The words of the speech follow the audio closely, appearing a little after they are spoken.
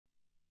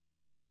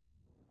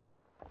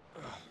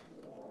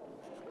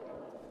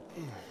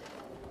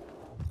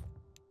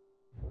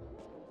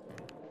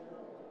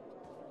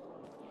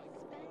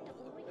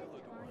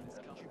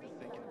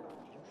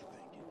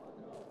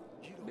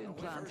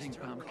planting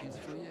pumpkins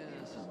for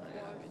years, and I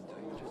have been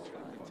doing just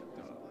fine.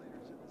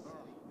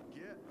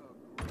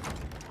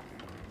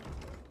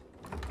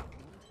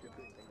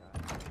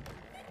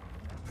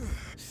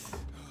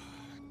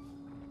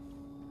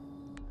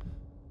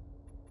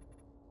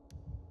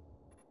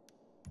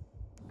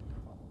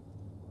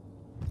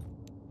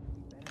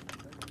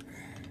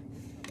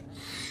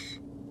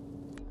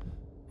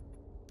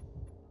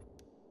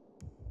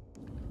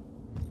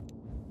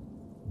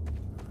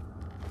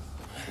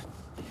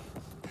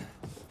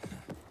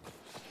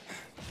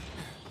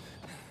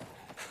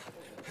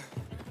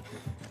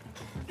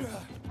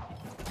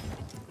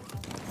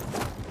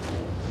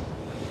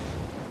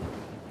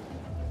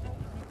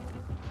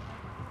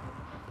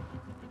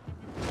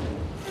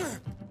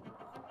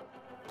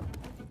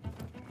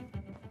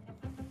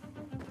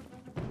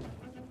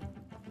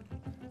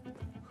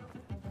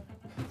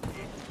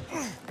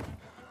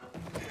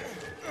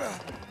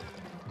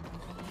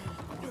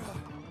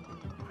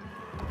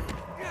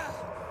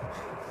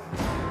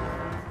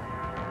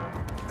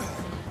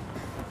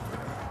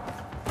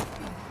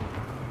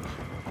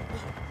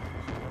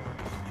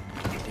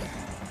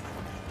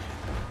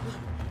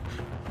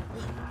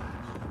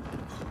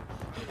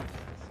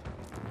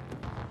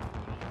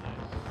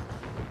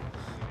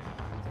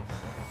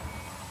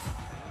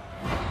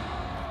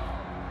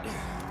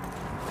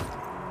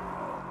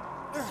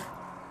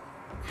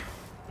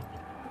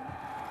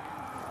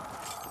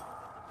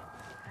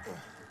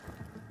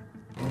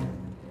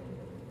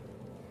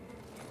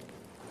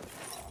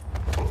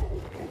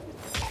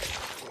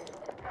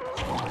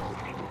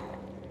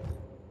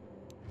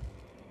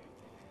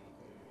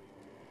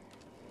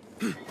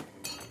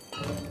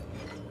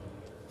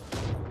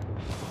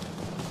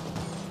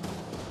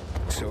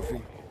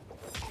 Sophie,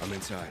 I'm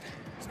inside.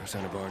 There's no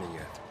sign of Barney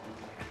yet.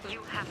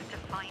 You have to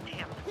find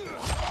him.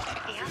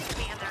 He has to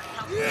be in there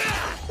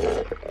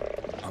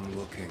somewhere. I'm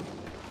looking.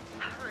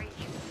 Hurry.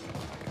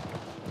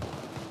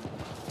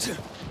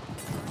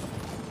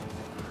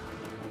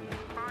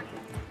 Barney.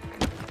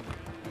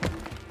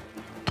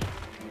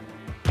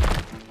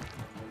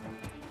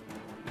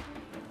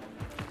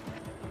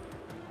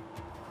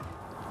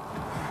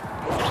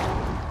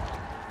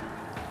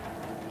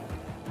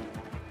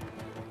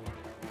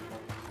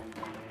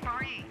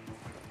 Barney.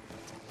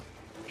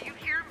 Do you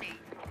hear me?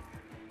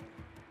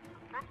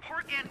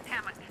 Report in,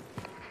 damn it.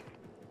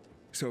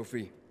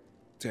 Sophie,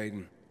 it's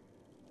Aiden.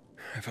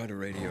 I found a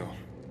radio.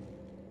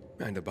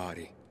 And a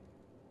body.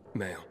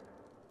 Male.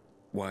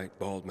 White,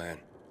 bald man.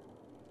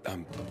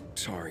 I'm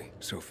sorry,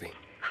 Sophie.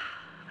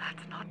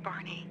 That's not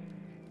Barney.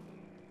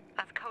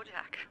 That's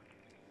Kojak.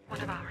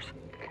 One of ours.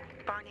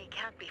 Barney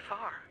can't be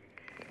far.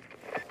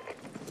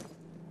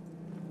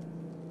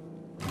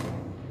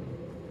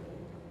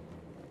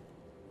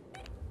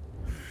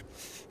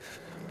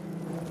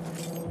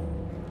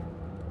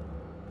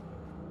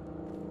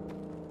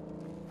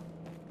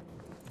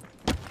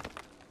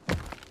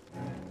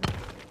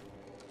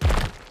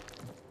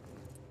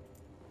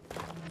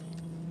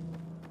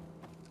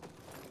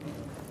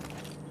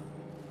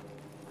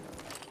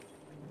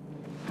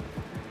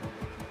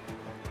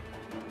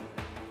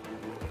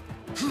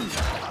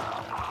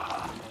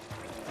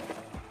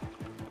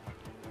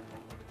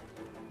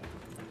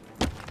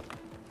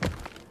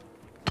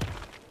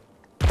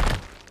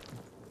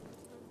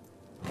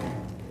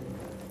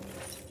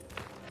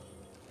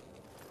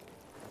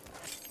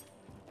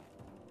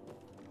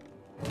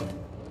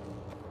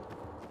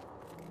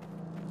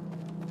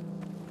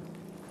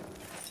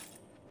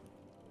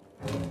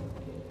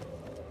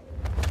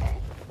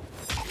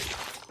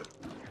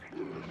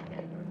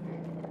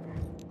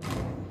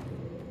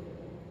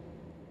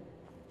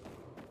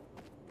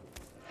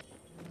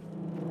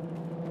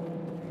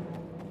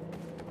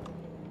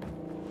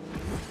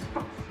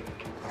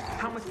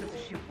 How much does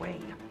this shit weigh?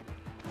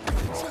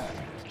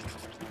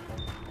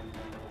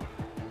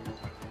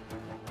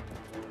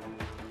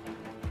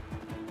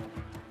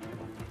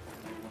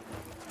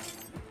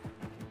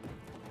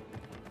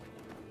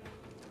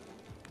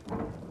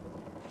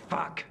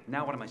 Fuck!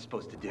 Now what am I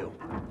supposed to do?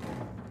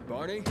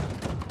 Barney?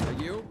 Are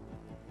you?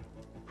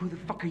 Who the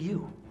fuck are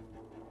you?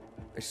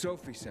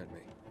 Sophie sent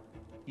me.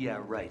 Yeah,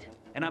 right.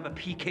 And I'm a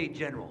PK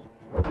general.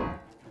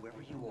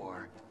 Whoever you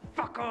are,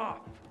 fuck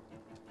off!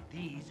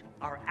 These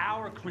are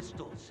our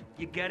crystals.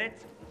 You get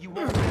it? You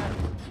won't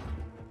have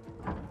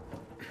them.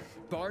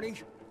 Barney,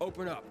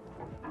 open up.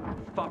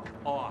 Fuck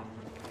off.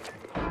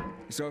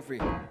 Sophie,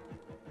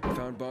 I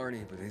found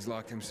Barney, but he's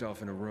locked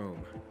himself in a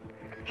room.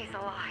 He's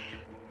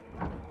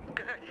alive.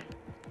 Good.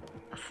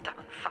 A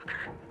stubborn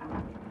fucker.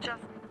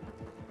 Just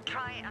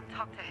try and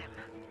talk to him.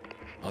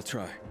 I'll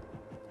try.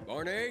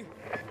 Barney?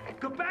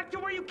 Go back to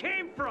where you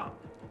came from!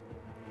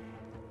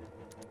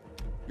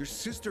 Your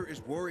sister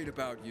is worried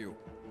about you.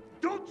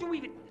 Don't you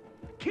even...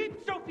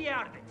 Keep Sophie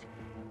out of it!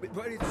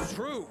 But it's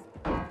true.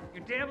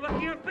 You're damn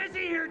lucky I'm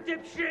busy here,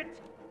 dipshit!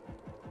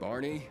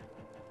 Barney,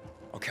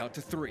 I'll count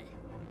to 3.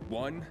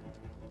 1,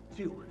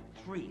 2,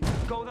 3.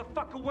 Go the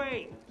fuck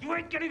away! You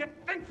ain't getting a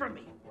thing from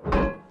me!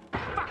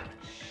 Fucking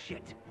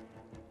shit!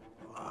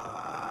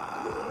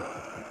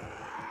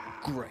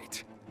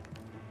 great.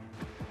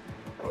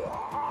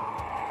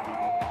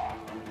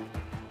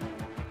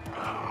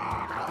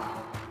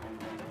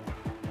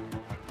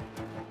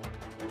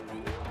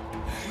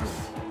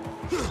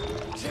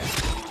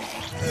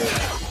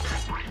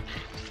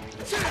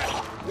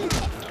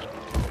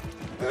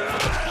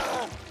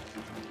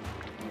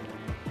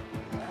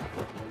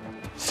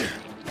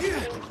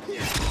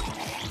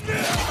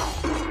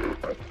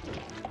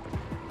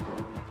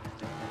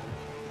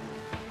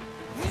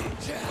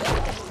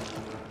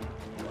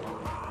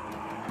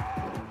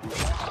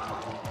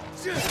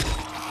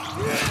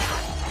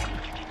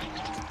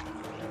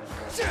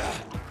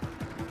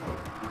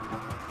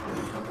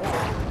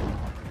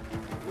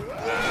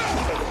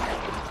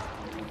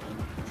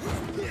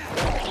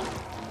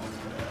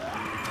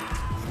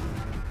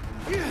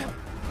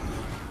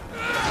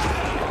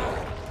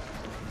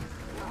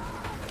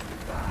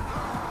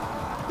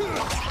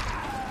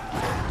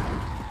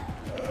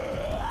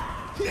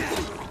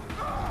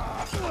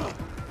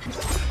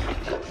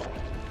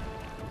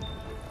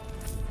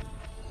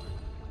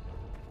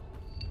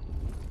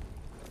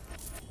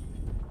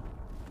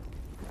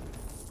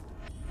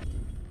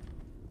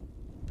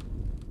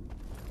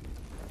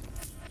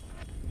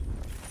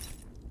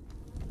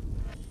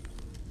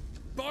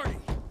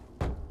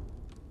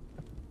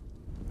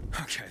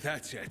 Okay,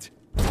 that's it.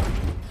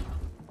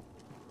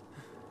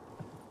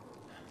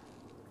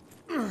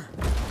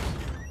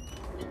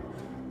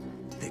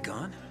 They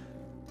gone?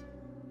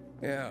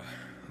 Yeah,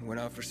 went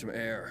out for some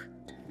air.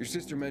 Your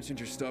sister mentioned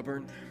you're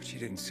stubborn. She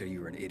didn't say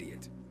you were an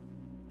idiot.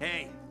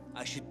 Hey,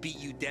 I should beat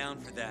you down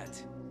for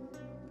that.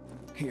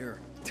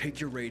 Here, take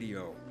your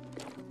radio.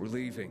 We're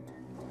leaving.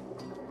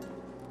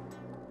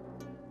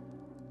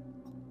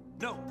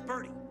 No,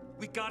 Bertie!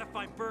 We gotta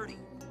find Bertie!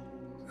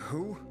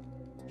 Who?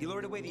 He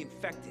lured away the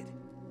infected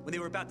when they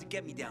were about to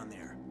get me down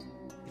there.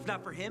 If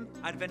not for him,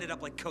 I'd have ended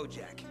up like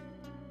Kojak.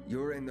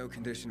 You're in no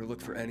condition to look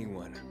for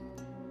anyone.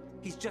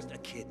 He's just a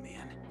kid,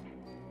 man.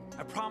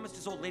 I promised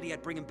his old lady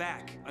I'd bring him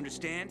back,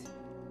 understand?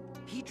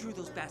 He drew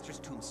those bastards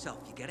to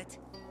himself, you get it?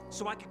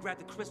 So I could grab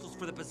the crystals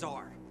for the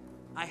bazaar.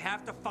 I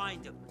have to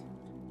find him.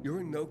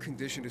 You're in no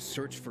condition to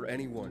search for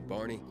anyone,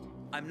 Barney.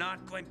 I'm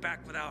not going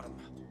back without him.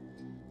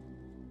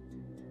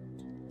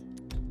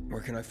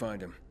 Where can I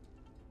find him?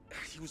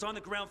 He was on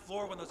the ground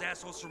floor when those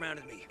assholes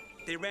surrounded me.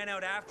 They ran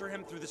out after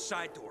him through the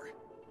side door.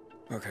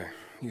 Okay,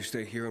 you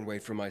stay here and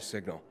wait for my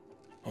signal.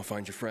 I'll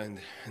find your friend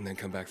and then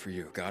come back for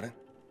you. Got it?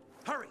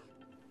 Hurry!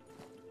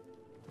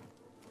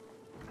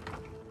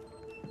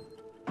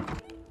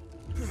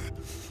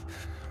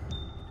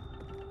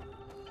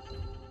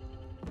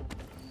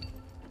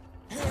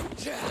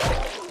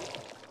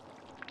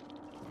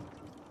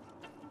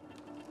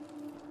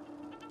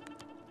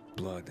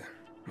 Blood.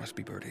 Must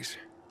be Bertie's.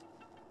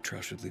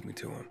 Trail should lead me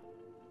to him.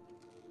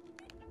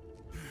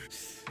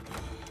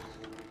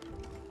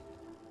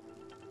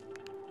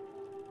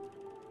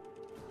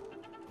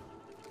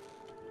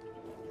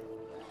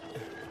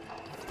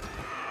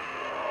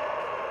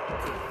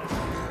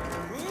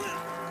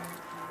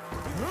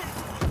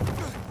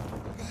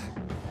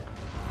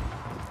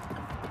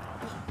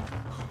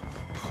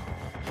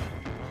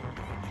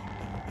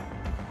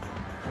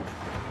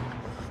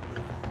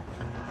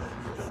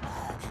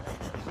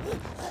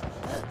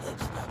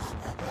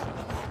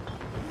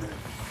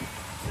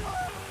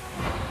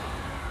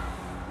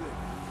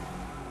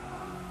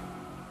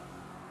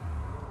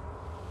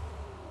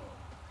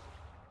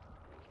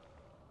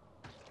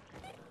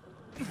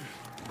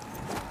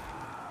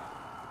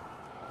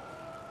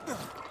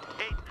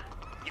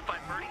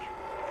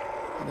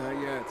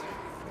 Not yet,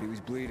 but he was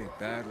bleeding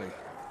badly.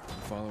 I'm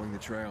following the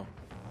trail.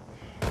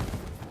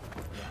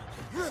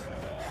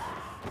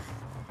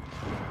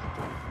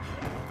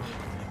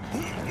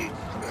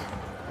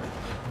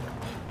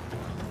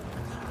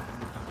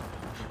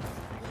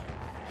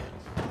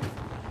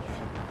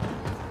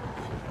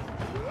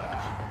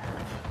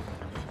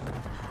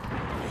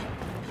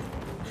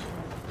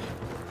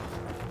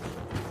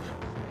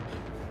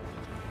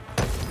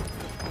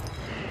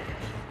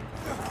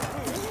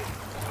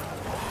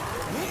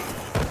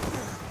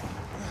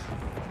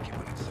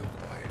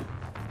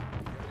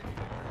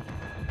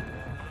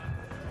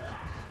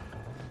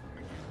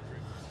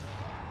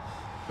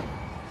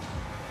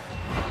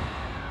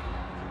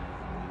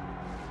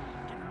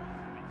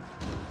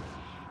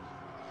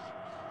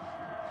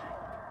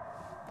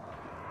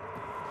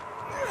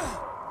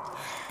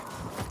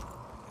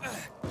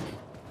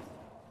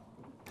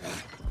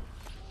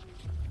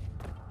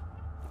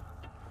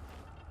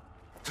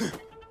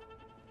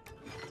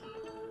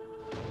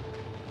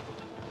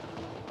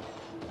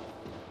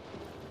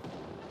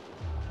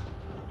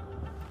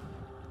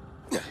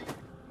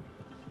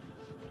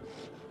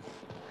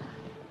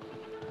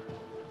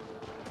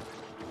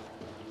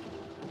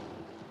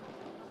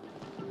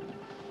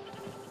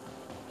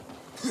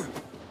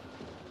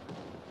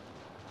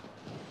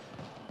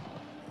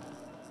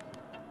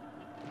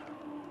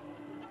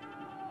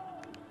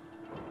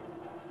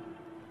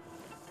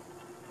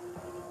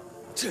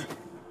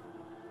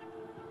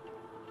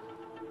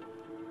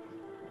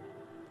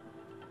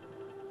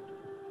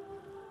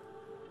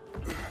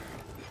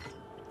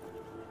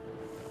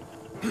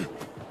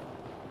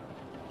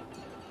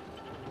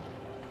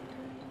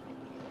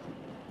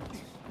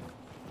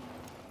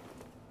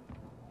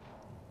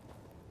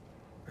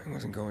 I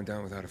wasn't going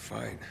down without a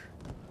fight.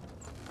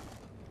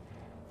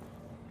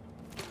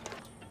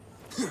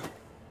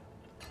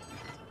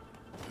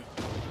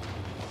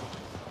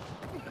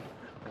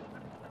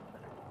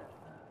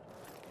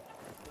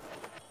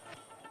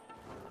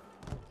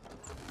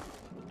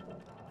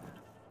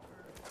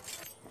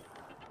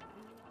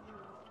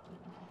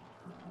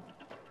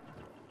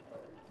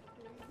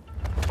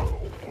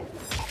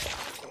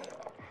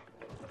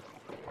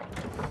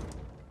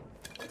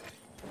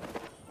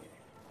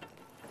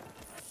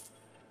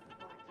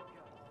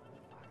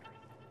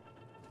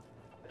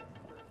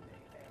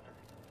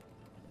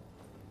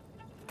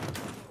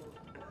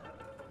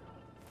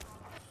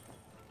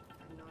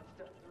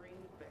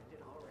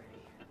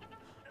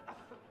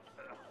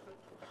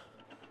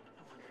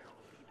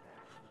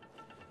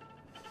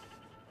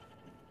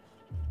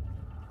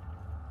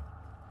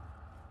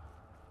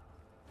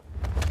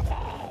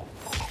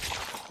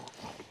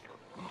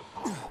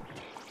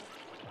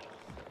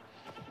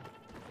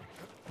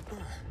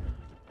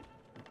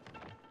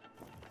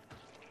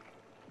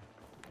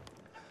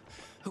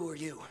 Who are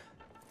you?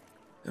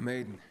 I'm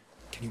Aiden.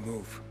 Can you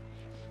move?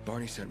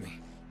 Barney sent me.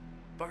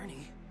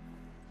 Barney?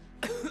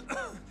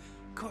 Of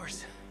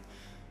course.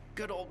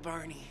 Good old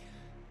Barney.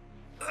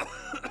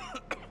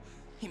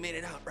 He made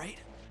it out, right?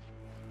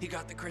 He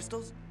got the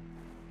crystals?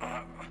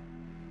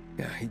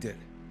 Yeah, he did.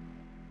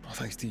 All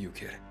thanks to you,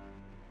 kid.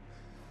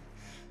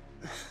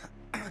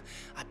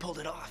 I pulled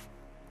it off.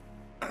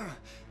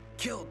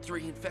 Killed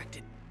 3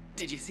 infected.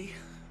 Did you see?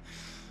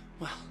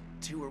 Well,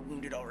 2 were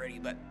wounded already,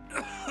 but...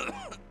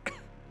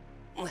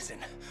 Listen.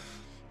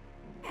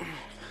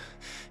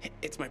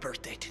 It's my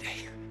birthday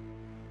today.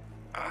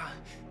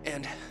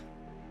 And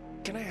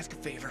can I ask a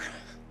favor?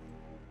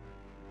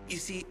 You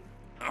see,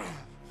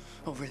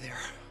 over there,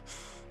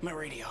 my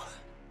radio.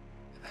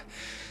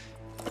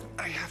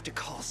 I have to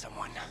call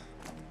someone.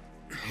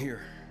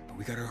 Here, but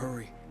we gotta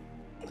hurry.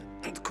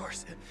 Of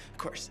course.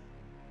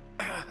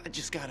 I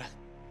just gotta...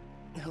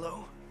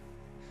 Hello?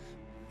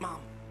 Mom?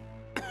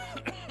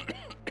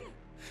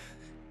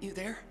 You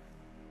there?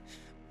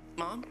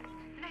 Mom?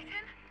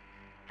 Nathan?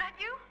 That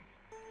you?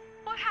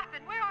 What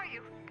happened? Where are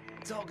you?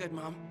 It's all good,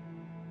 Mom.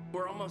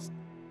 We're almost...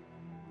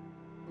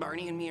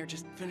 Barney and me are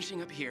just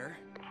finishing up here.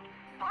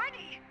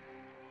 Barney!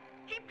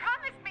 He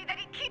promised me that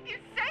he'd keep you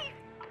safe!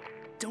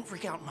 Don't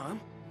freak out,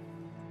 Mom.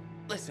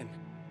 Listen,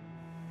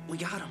 we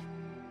got him.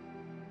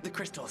 The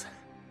crystals.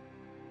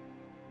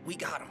 We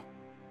got him.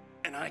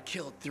 And I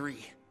killed 3.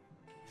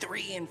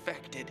 3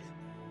 infected.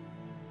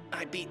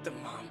 I beat them,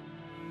 Mom.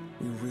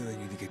 We really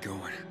need to get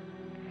going.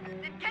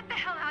 Then get the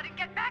hell out and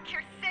get back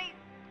here safe!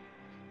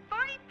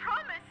 Barney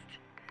promised!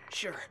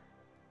 Sure.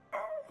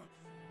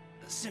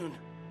 Soon.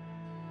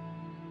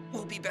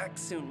 We'll be back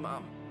soon,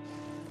 Mom.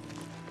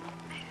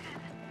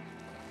 Nathan?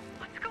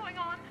 What's going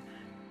on?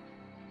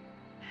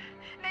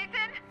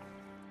 Nathan?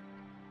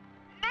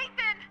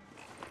 Nathan!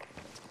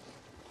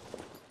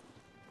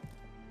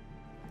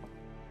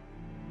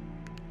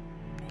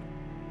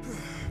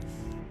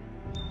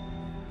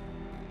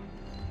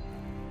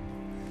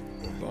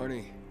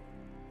 Barney.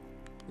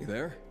 You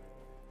there?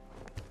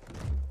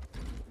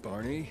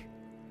 Barney?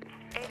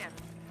 Aiden,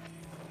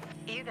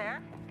 you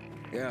there?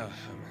 Yeah,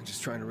 I'm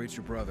just trying to reach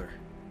your brother.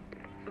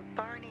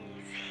 Barney's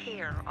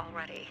here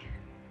already.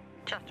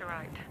 Just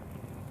arrived.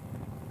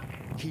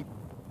 He...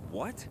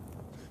 what?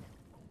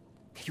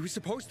 He was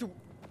supposed to...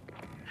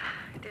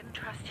 I didn't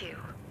trust you.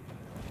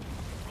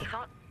 He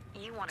thought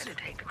you wanted to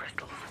take the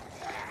crystals.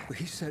 But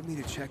he sent me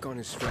to check on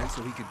his friend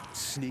so he could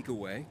sneak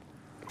away?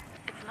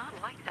 It's not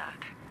like that.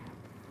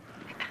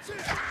 Step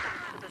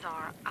to the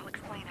bazaar. I'll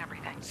explain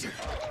everything.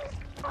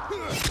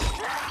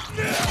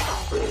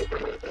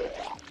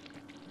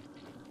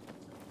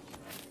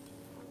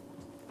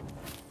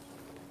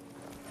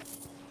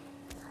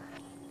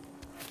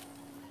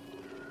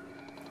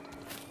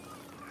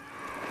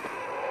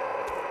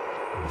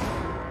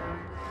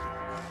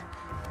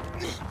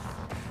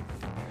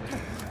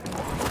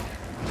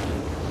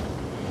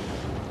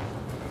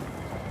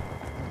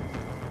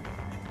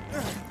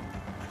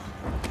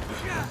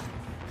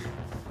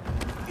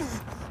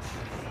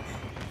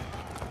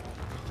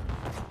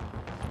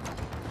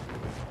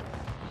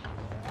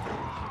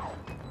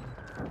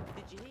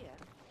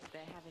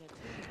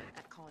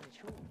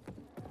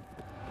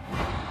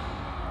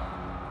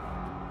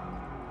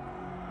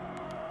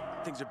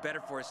 Things are better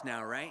for us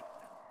now, right?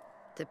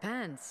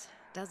 Depends,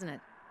 doesn't it?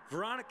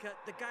 Veronica,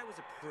 the guy was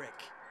a prick.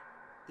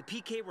 The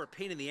PK were a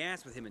pain in the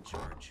ass with him in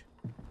charge.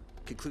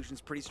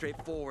 Conclusion's pretty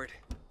straightforward.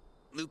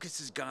 Lucas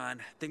is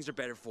gone. Things are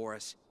better for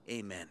us.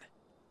 Amen.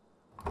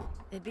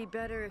 It'd be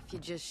better if you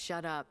just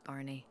shut up,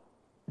 Barney.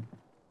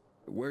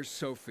 Where's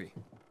Sophie?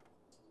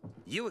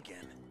 You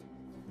again?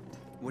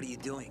 What are you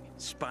doing?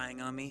 Spying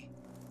on me?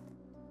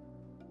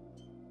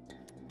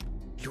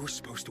 You were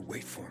supposed to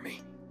wait for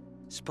me.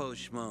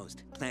 Suppose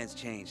schmozed. Plans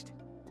changed.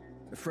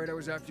 Afraid I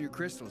was after your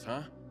crystals,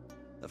 huh?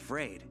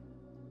 Afraid?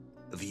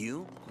 Of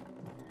you?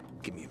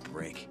 Give me a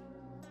break.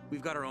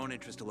 We've got our own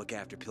interests to look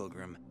after,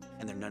 Pilgrim,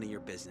 and they're none of your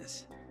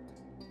business.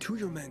 2 of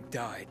your men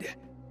died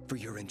for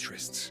your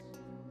interests.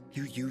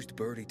 You used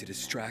Birdie to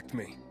distract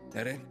me.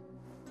 That it?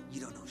 You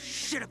don't know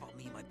shit about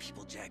me and my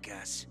people,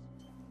 jackass.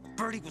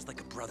 Birdie was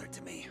like a brother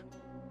to me.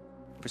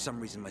 For some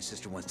reason, my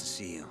sister wants to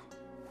see you.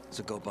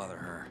 So go bother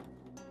her.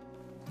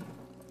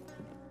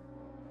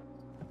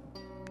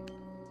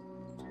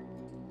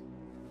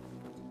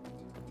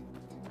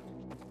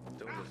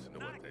 Don't listen to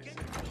what they say.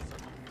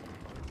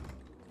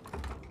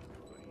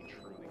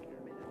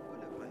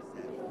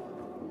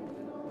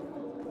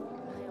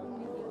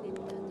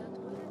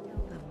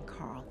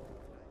 Carl.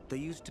 They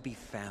used to be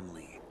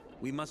family.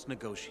 We must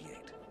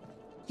negotiate.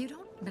 You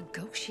don't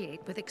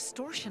negotiate with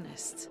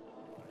extortionists.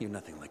 You're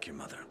nothing like your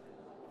mother.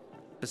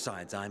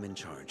 Besides, I'm in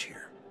charge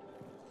here.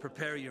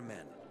 Prepare your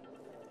men.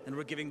 And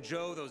we're giving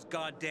Joe those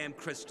goddamn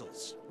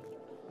crystals.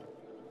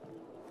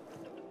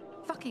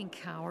 Fucking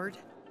coward.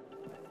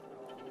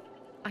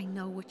 I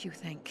know what you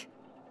think.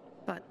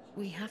 But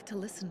we have to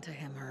listen to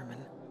him,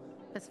 Herman.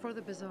 It's for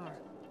the bazaar.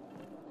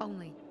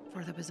 Only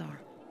for the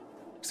bazaar.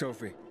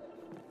 Sophie.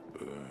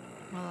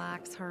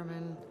 Relax,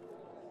 Herman.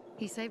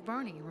 He saved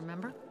Barney,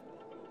 remember?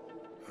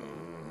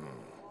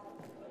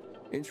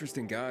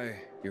 Interesting guy,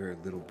 your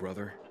little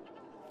brother.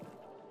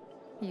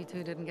 You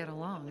two didn't get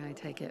along, I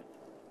take it.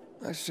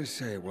 Let's just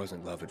say it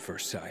wasn't love at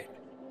first sight.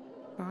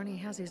 Barney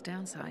has his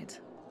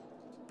downsides.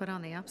 But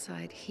on the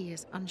upside, he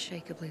is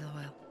unshakably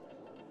loyal.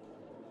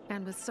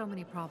 And with so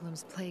many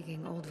problems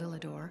plaguing Old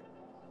Villador,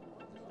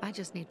 I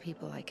just need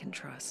people I can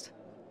trust.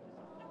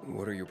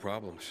 What are your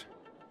problems?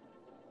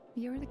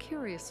 You're the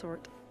curious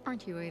sort,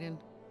 aren't you, Aiden?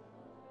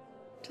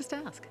 Just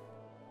ask.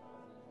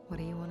 What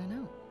do you want to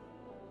know?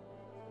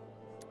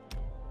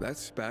 That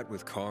spat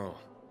with Carl.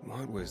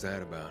 What was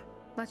that about?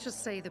 Let's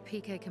just say the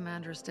PK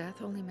commander's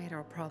death only made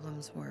our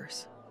problems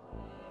worse.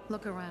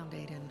 Look around,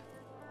 Aiden.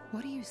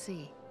 What do you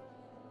see?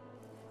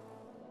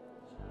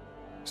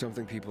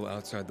 Something people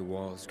outside the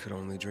walls could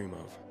only dream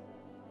of.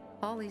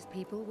 All these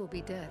people will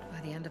be dead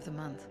by the end of the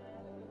month.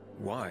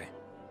 Why?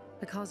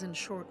 Because in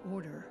short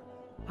order,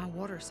 our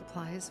water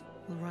supplies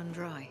will run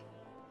dry.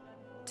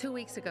 2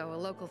 weeks ago, a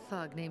local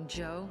thug named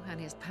Joe and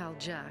his pal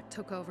Jack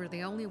took over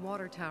the only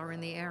water tower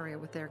in the area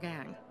with their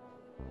gang.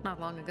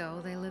 Not long ago,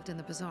 they lived in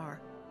the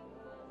bazaar.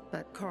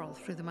 But Carl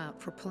threw them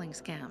out for pulling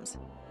scams.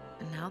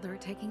 And now they're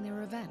taking their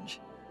revenge.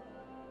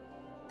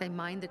 They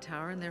mined the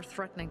tower and they're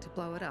threatening to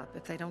blow it up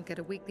if they don't get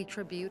a weekly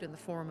tribute in the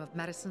form of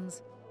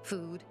medicines,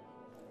 food,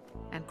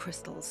 and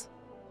crystals.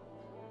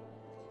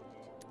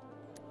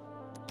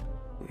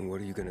 What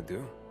are you gonna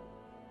do?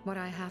 What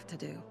I have to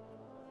do.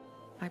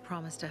 I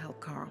promise to help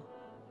Carl.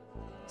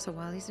 So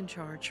while he's in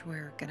charge,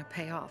 we're gonna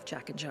pay off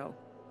Jack and Joe.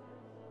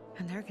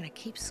 And they're gonna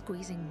keep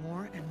squeezing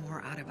more and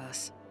more out of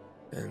us.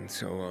 And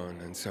so on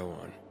and so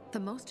on.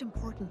 The most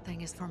important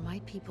thing is for my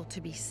people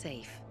to be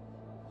safe.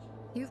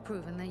 You've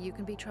proven that you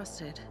can be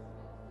trusted.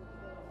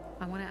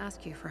 I want to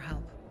ask you for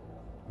help.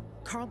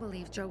 Carl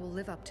believes Joe will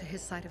live up to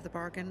his side of the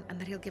bargain and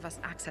that he'll give us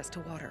access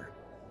to water.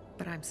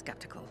 But I'm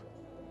skeptical.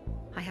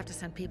 I have to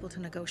send people to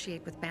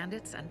negotiate with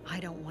bandits, and I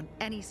don't want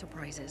any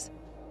surprises.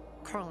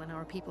 Carl and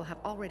our people have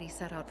already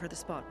set out for the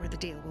spot where the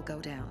deal will go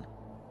down.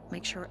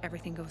 Make sure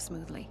everything goes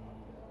smoothly.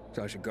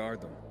 So I should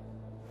guard them?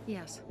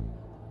 Yes.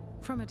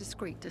 From a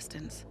discreet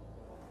distance.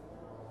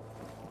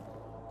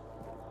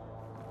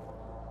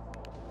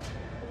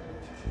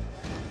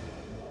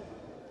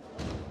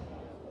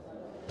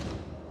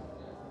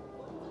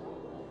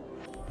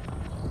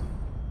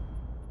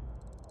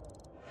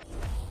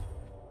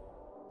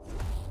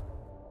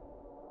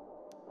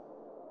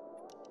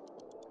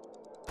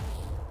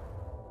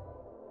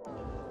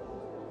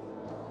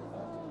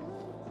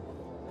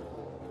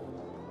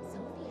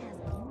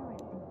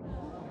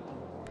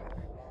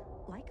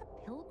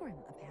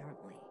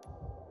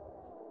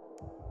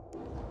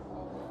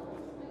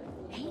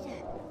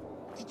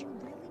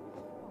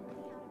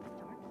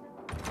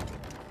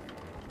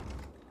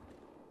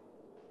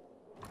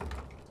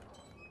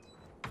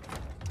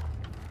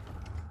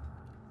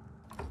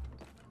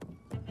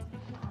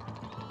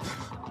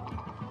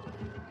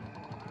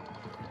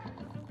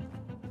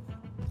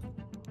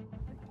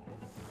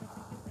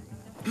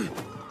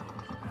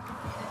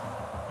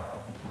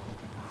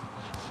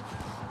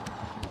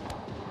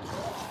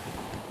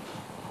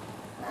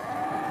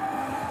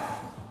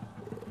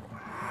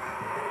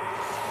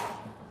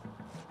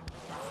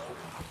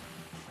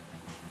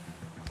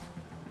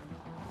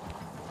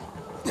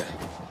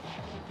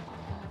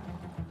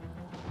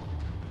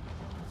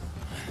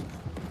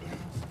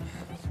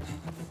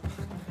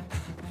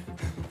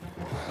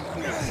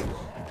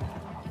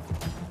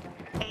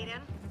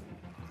 Aiden?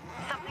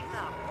 Something's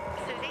up.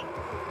 Susie?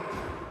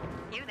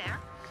 You there?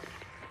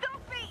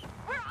 Sophie!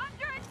 We're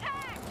under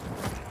attack!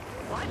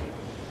 What?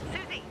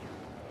 Susie?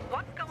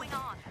 What's going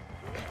on?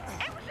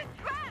 It was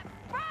a trap!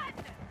 Run!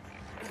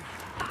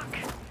 Fuck!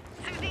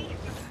 Susie?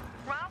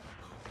 Ralph?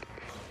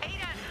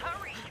 Aiden,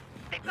 hurry!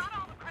 They've got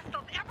all the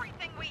crystals,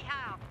 everything we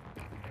have!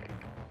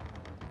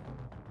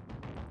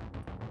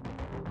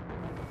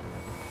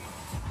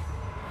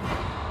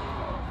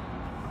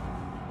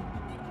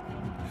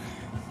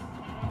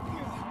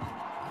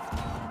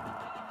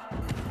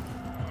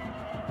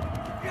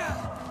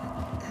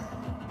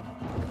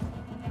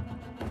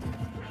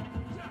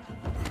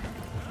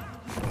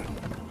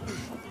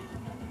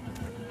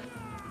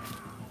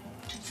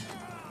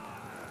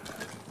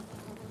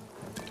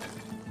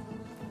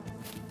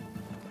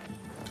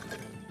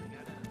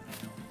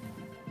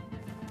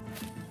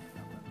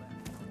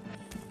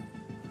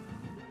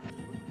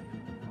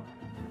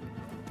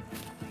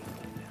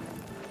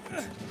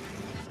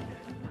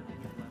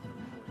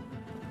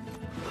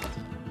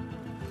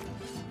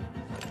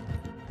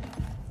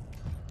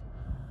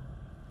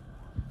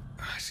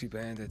 I see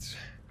bandits.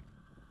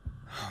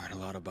 Oh, and a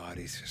lot of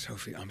bodies.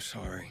 Sophie, I'm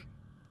sorry.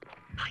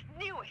 I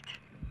knew it!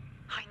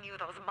 I knew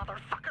those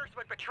motherfuckers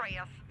would betray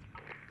us!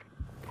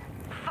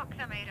 Fuck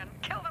them, Aiden!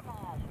 Kill them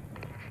all!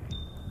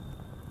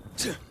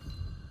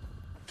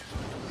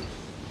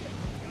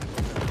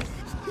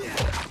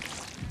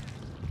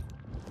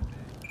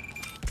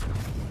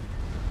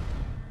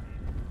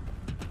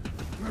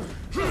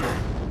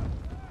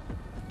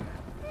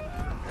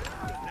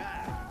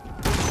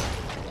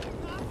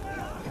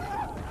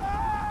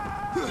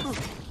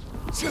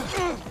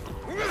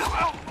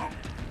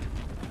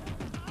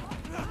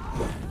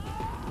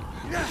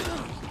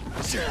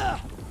 I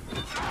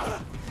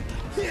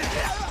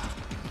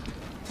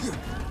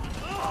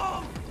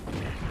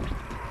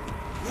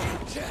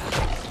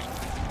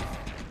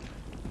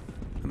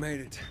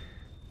made it.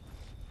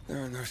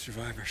 There are no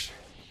survivors.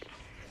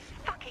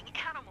 Fucking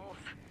animals.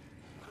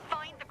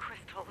 Find the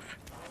crystals.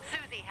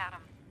 Susie had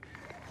them.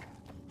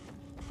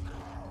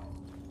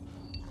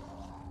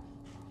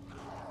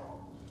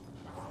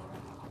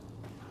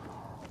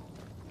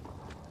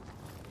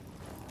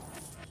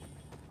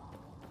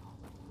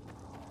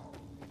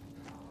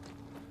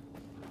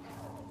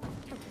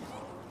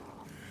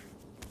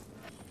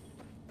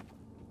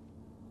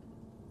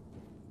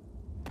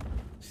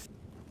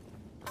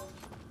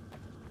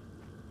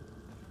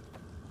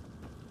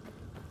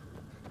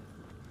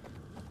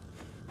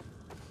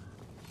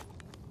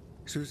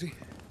 Susie?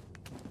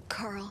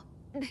 Carl.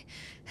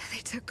 They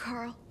took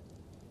Carl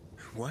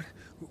What?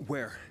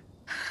 Where?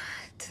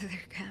 to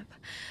their camp.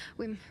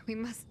 We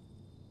must...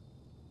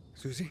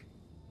 Susie?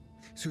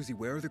 Susie,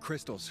 where are the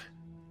crystals?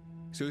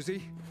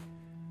 Susie?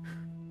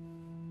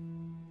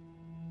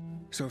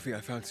 Sophie,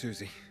 I found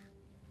Susie.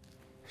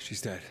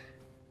 She's dead.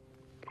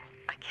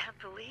 I can't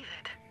believe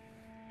it.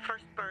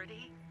 First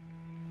Birdie,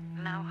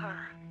 now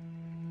her.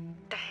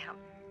 Damn.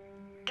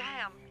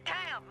 Damn.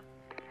 Damn!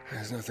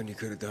 There's nothing you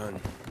could have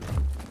done.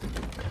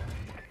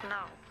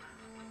 No.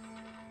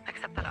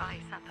 Except that I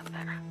sent them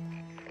there.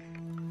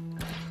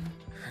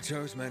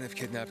 Joe's men have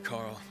kidnapped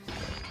Carl.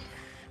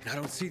 And I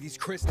don't see these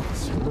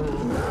crystals.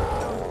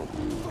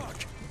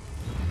 Fuck!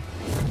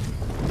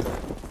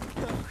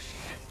 Oh,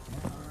 shit.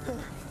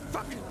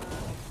 Fuck!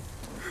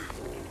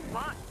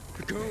 What?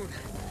 The goon.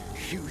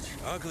 Huge,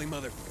 ugly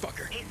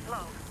motherfucker. He's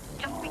slow.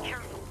 Just be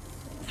careful.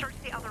 Search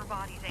the other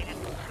bodies, Aiden.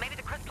 Maybe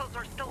the crystals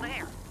are still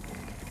there.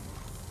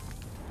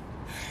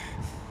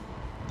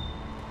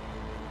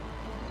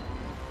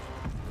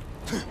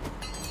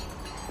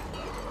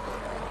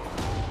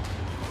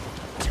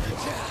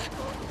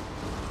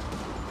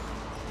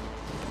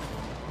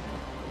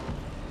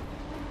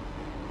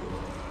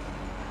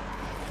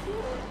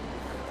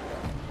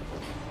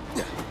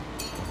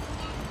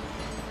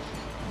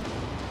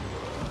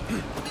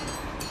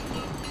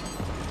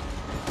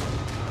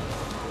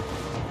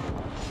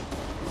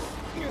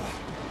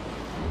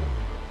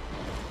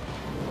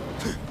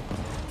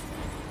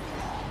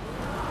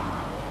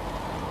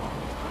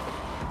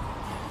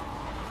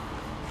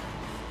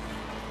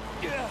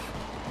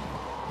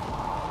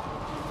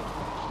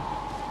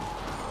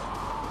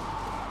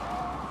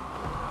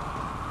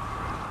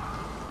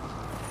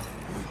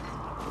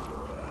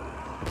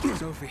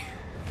 Sophie,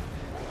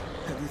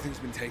 everything's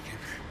been taken.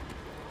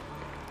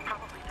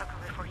 Probably took them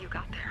before you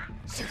got there.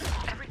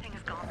 Everything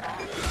has gone wrong.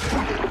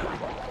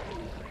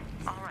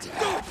 All right.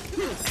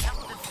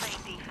 Hamilton's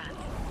playing defense.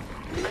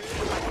 Let's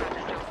see if I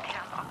grab Joe's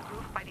camp on the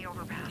roof by the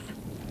overpass.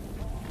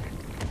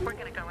 We're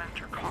gonna go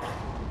after Carl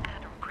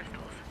and our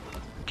crystals.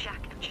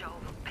 Jack and Joe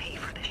will pay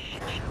for this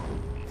shit show.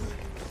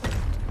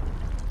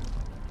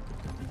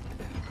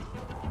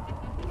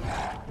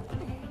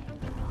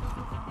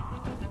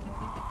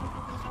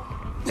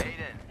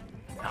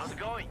 How's it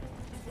going?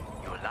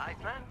 You alive,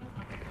 man?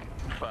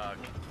 Fuck,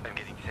 I'm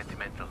getting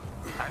sentimental.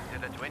 I've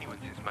said that to anyone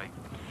since my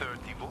third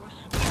divorce.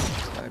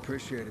 I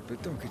appreciate it,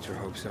 but don't get your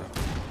hopes up.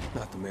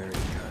 Not the marrying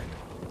kind.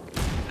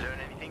 Learn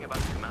anything about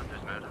the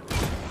commander's murder?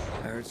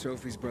 I heard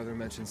Sophie's brother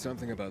mention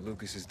something about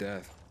Lucas's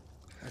death.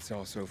 That's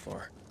all so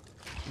far.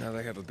 Now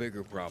they have a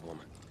bigger problem.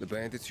 The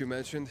bandits you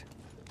mentioned,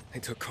 they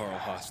took Carl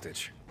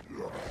hostage.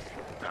 Oh,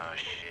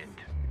 shit.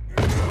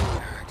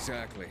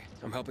 Exactly.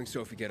 I'm helping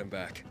Sophie get him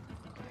back.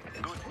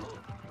 Good.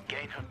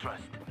 Gain her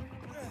trust.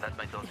 That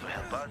might also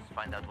help us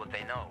find out what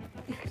they know.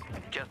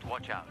 Just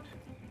watch out.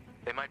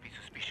 They might be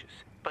suspicious.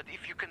 But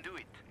if you can do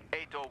it,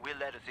 Ato will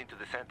let us into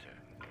the center.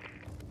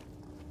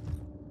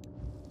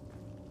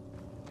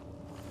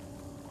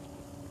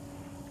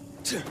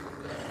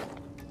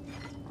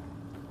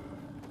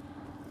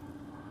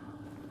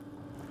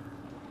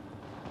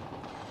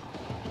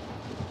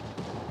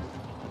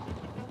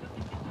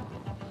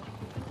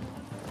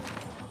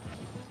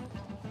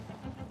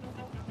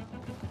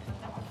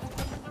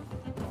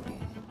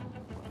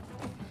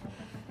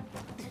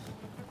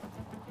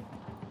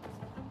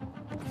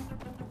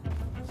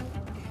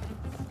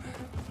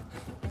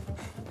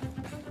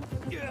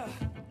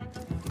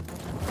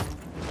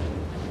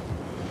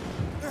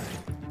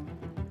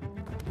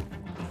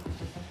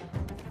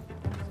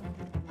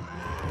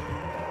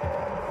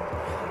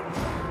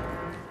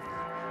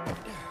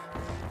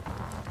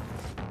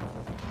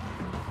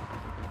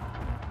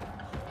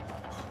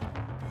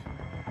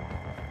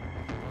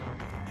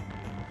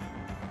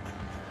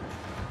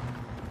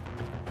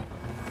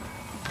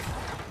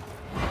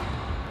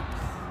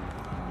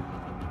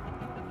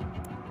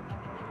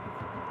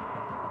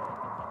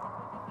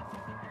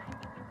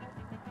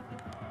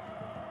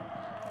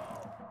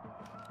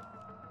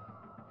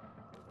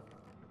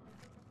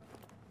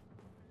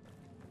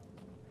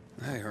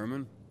 Hey,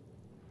 Herman.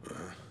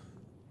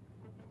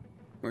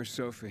 Where's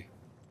Sophie?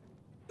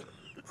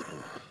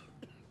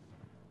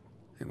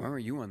 Hey, why were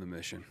you on the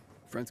mission?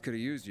 Friends could have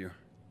used you.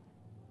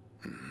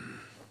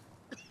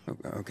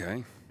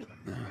 Okay.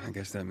 I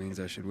guess that means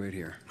I should wait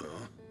here.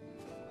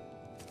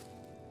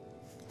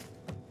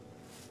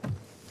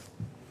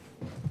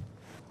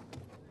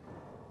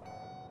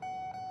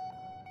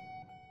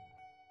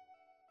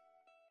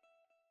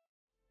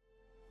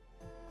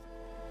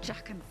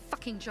 Jack and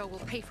fucking Joe will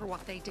pay for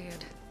what they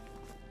did.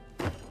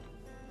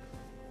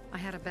 I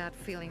had a bad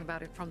feeling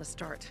about it from the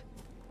start.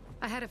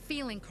 I had a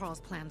feeling Carl's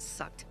plan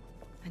sucked,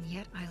 and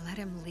yet I let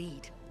him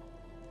lead.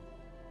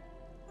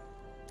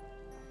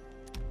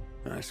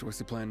 Alright, so what's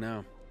the plan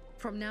now?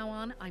 From now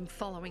on, I'm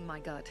following my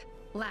gut.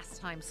 Last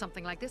time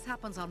something like this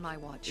happens on my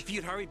watch. If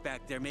you'd hurried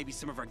back there, maybe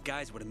some of our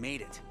guys would have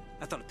made it.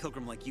 I thought a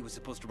pilgrim like you was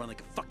supposed to run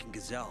like a fucking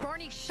gazelle.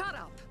 Barney, shut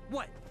up!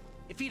 What?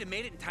 If he'd have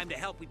made it in time to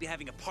help, we'd be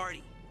having a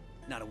party,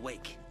 not a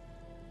wake.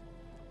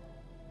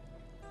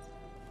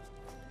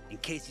 In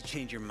case you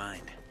change your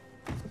mind.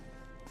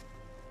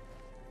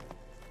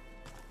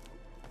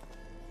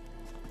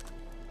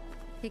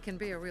 He can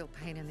be a real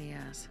pain in the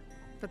ass,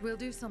 but we'll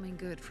do something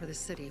good for the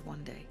city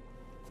one day.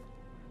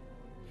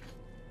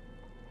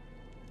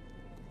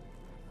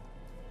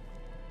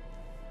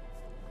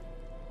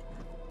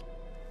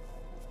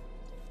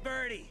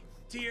 Birdie,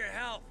 to your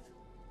health.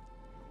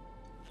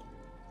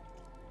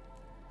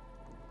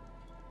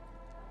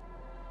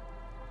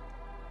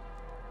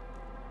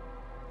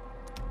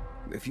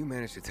 If you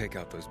manage to take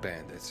out those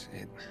bandits,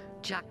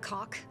 Jack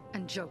Cock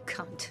and Joe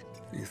Cunt.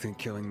 You think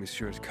killing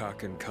Messieurs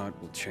Cock and Cunt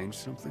will change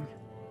something?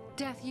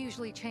 Death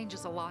usually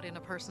changes a lot in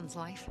a person's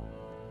life.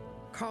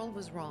 Carl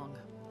was wrong.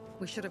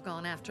 We should have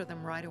gone after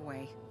them right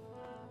away.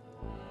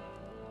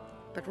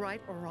 But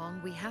right or wrong,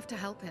 we have to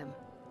help him.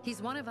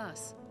 He's one of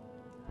us.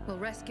 We'll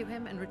rescue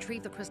him and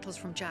retrieve the crystals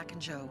from Jack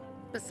and Joe.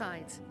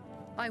 Besides,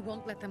 I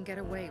won't let them get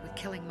away with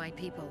killing my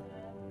people.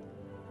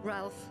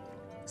 Ralph,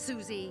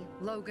 Susie,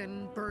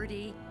 Logan,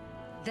 Birdie,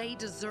 they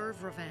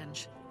deserve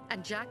revenge.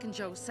 And Jack and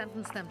Joe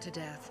sentenced them to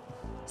death.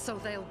 So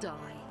they'll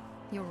die.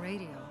 Your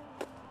radio.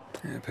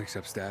 Yeah, it picks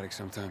up static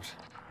sometimes.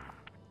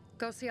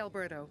 Go see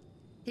Alberto.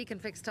 He can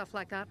fix stuff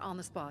like that on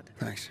the spot.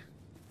 Thanks.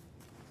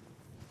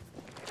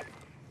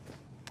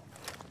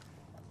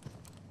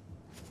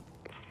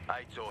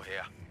 Aitor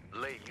here.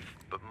 Leave,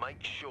 but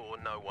make sure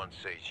no one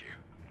sees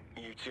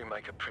you. You two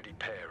make a pretty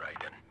pair,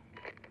 Aiden.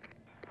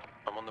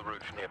 I'm on the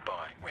roof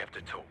nearby. We have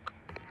to talk.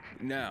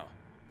 Now.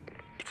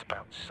 It's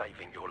about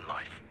saving your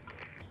life.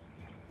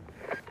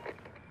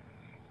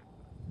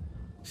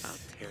 I'll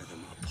tear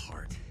them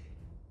apart.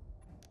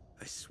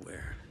 I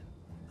swear,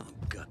 I'll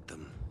gut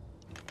them.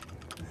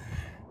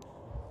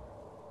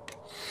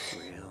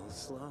 Real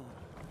slow.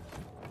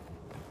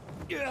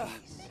 Yeah.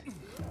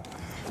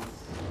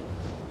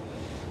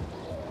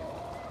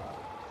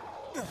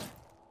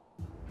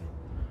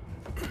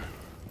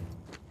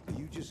 Are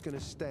you just gonna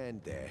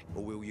stand there,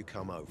 or will you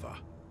come over?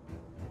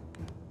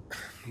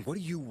 What do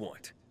you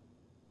want?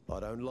 I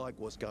don't like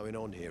what's going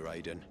on here,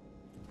 Aiden.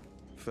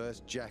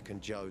 First, Jack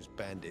and Joe's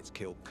bandits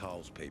killed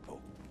Carl's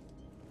people.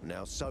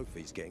 Now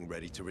Sophie's getting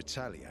ready to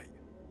retaliate.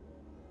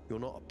 You're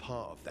not a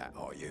part of that,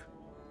 are you?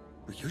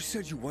 But you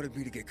said you wanted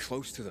me to get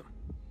close to them.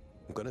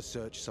 I'm gonna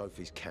search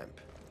Sophie's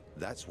camp.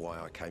 That's why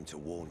I came to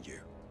warn you.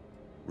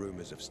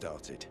 Rumors have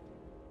started.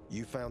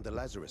 You found the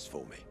Lazarus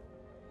for me.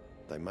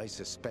 They may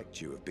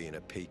suspect you of being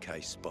a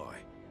PK spy.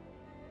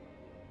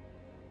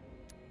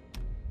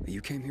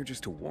 You came here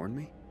just to warn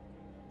me?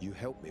 You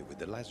helped me with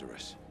the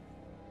Lazarus.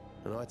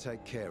 And I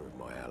take care of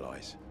my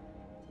allies.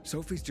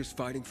 Sophie's just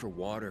fighting for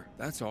water,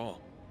 that's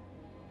all.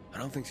 I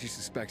don't think she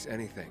suspects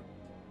anything.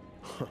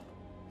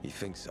 You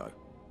think so?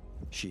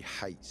 She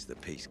hates the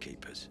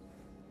Peacekeepers.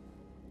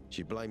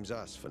 She blames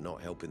us for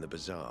not helping the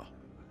Bazaar,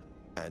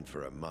 and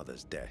for her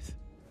mother's death.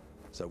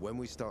 So when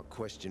we start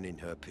questioning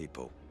her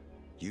people,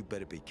 you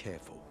better be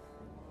careful.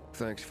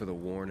 Thanks for the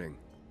warning.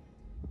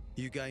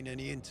 You gain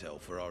any intel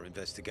for our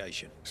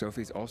investigation?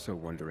 Sophie's also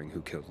wondering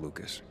who killed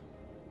Lucas.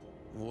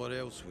 What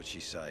else would she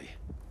say?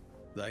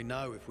 They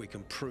know if we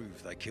can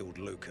prove they killed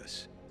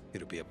Lucas,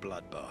 it'll be a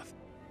bloodbath.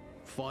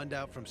 Find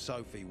out from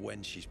Sophie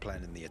when she's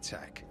planning the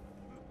attack.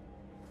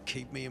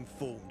 Keep me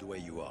informed where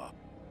you are.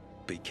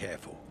 Be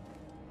careful.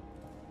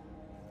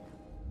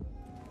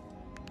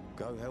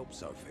 Go help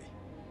Sophie,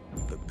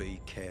 but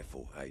be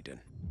careful, Aiden.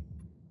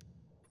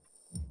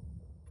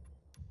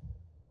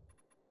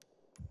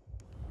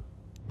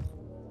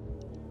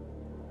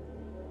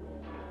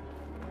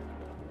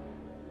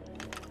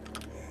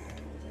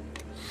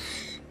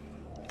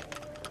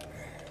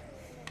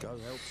 Go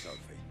help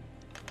Sophie,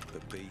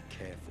 but be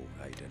careful,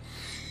 Aiden.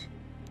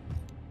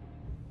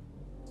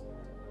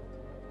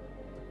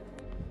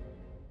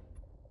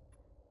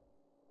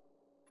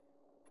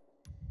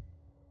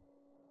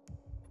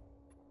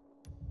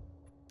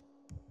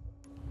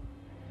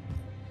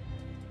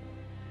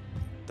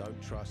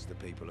 Don't trust the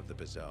people of the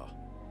Bazaar.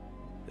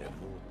 They're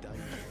more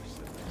dangerous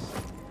than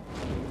this.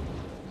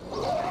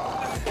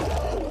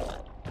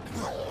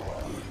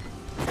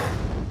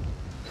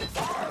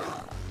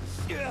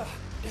 Yeah.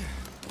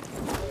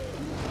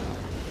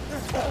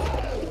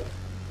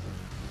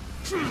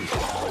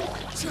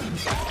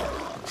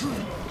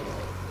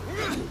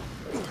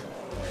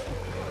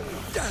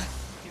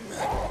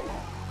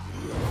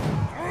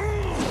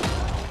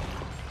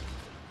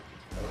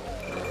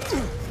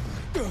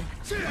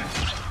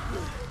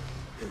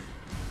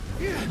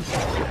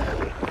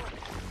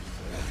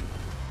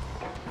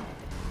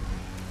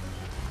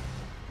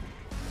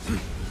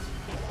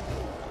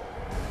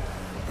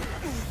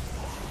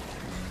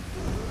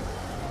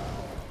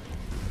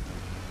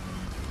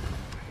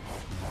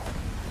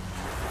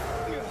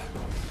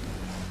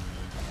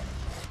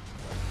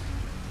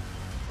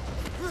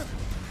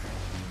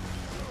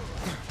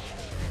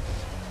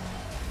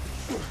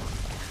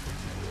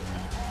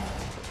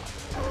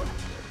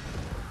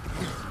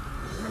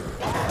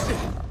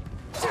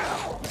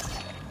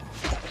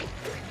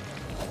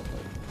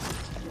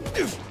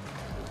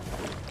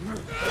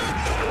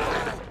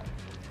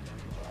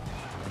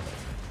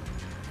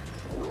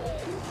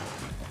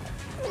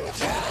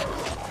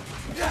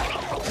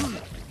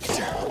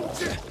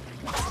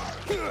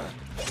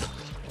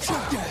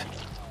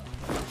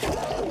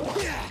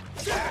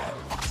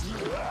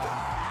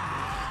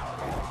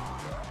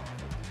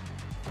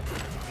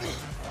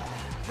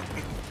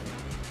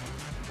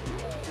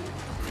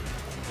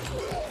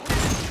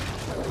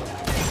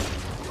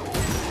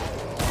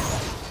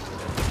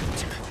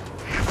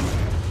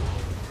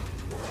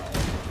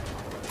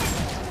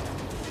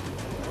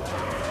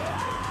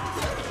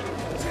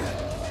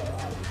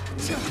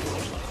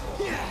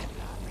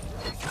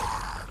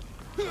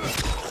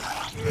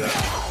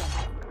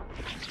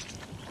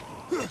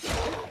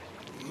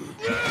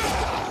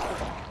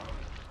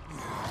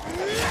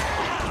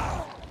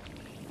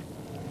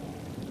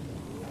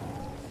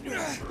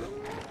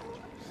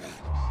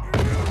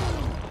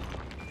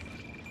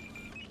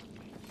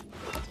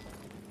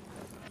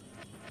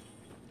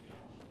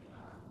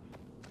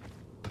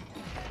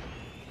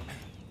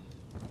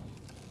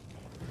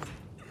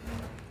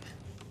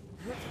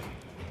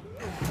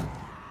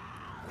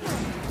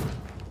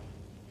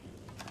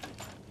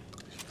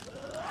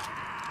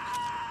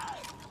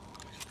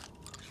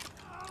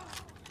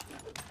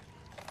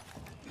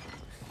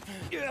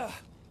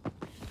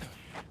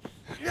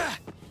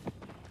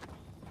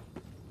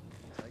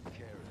 Take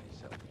care of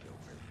yourself,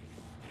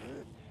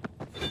 Pilgrim.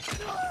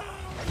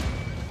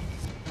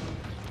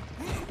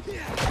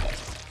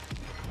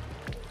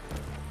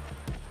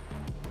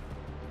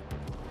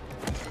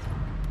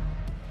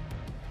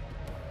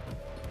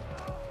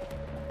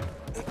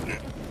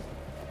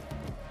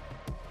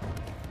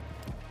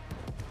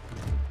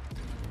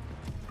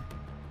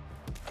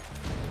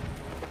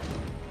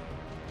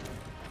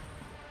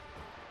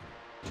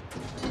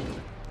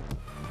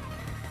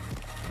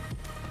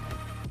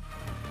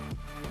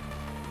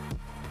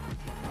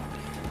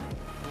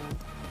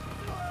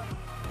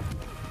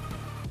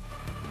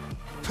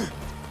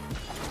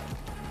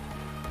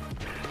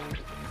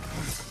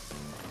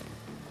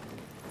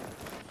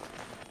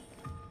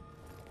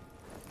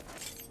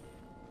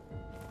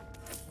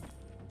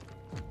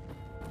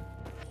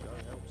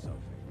 Don't help Sophie,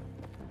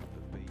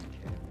 but be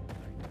careful,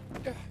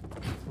 mate.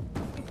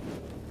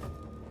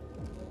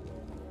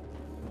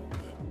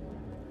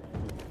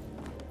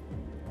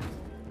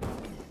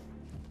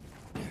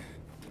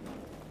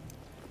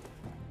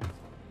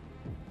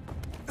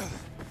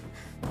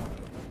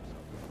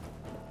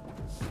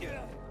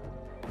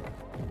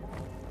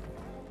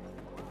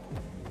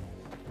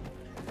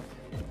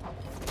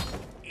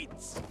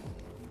 It's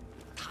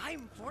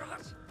time for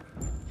us.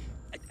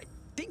 I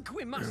think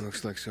we It must.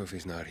 looks like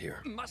Sophie's not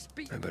here. Must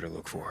be. I better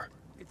look for her.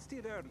 It's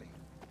still early.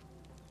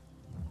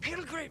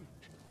 Pilgrim!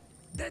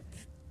 That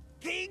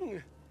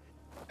thing!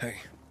 Hey,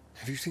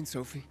 have you seen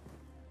Sophie?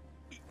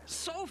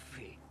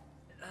 Sophie!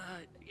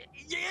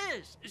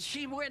 Yes,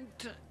 she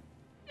went.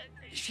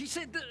 She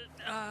said,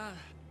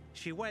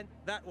 She went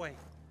that way.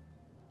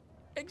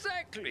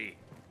 exactly.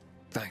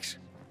 Thanks.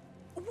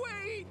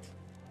 Wait!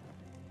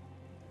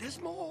 There's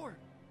more.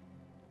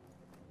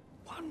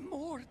 One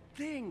more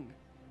thing.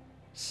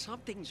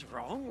 Something's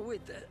wrong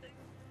with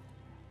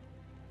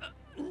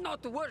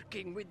not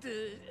working with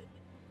the.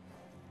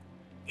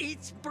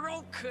 It's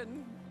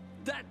broken.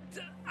 That.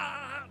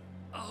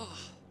 Oh.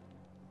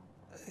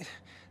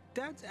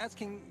 Dad's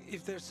asking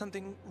if there's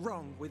something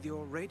wrong with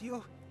your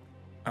radio?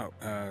 Oh,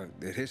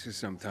 it hisses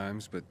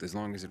sometimes, but as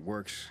long as it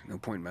works, no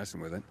point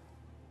messing with it.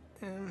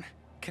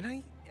 Can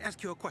I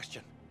ask you a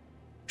question?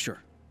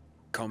 Sure.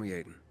 Call me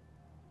Aiden.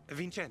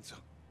 Vincenzo.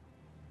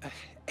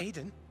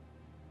 Aiden?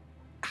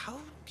 How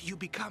do you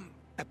become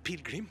a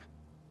pilgrim?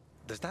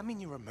 Does that mean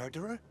you're a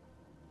murderer?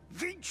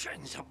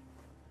 Vincenzo!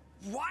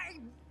 Why?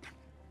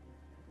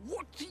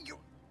 What do you.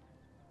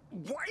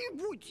 Why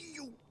would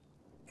you.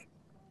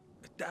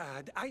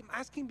 Dad, I'm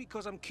asking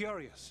because I'm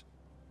curious.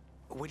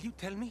 Will you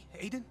tell me,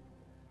 Aiden?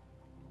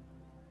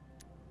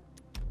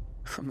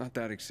 I'm not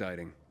that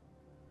exciting.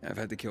 I've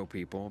had to kill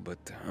people, but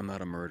I'm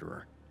not a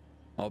murderer.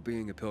 All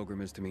being a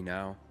pilgrim is to me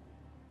now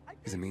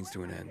is a means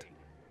to an end.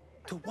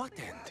 To what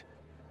end?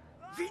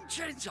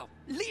 Vincenzo!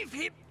 Leave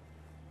him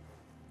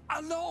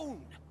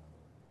alone!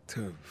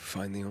 To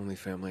find the only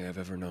family I've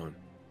ever known.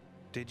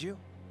 Did you?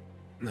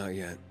 Not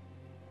yet,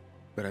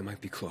 but I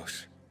might be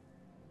close.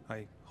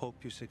 I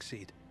hope you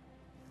succeed.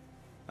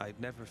 I've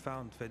never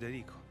found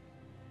Federico.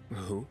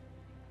 Who?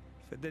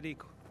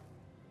 Federico.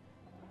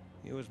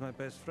 He was my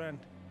best friend.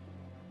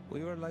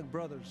 We were like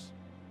brothers.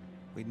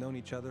 We'd known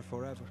each other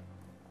forever.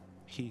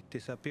 He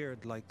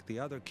disappeared like the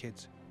other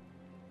kids.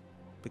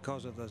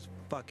 Because of those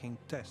fucking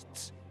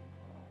tests.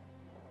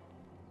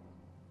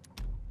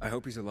 I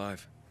hope he's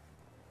alive.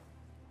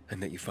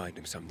 And that you find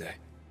him someday.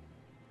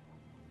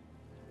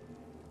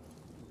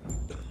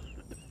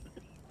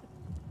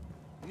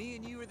 Me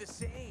and you are the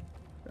same.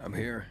 I'm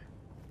here.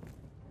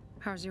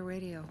 How's your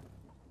radio?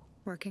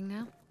 Working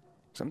now?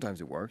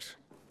 Sometimes it works.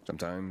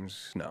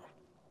 Sometimes no.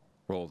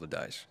 Roll the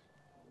dice.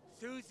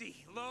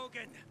 Susie,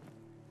 Logan,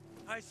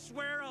 I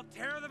swear I'll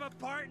tear them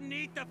apart and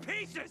eat the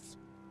pieces!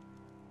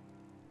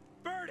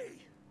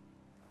 Bertie!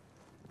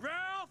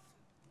 Ralph!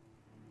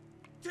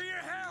 To your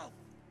health!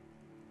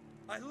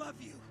 I love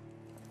you.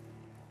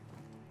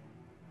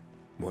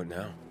 What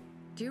now?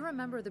 Do you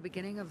remember the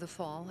beginning of the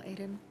fall,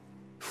 Aiden?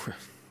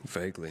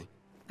 Vaguely.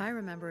 I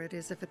remember it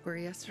as if it were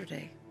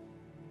yesterday.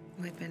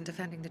 We'd been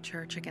defending the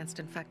church against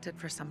infected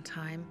for some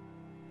time.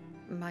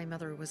 My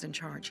mother was in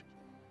charge.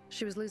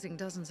 She was losing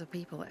dozens of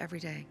people every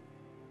day.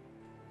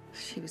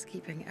 She was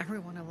keeping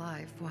everyone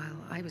alive while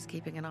I was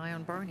keeping an eye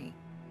on Barney.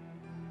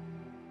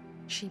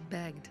 She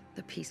begged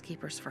the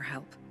peacekeepers for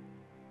help,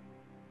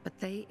 but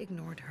they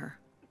ignored her.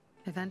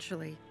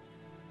 Eventually,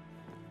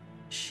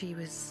 she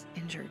was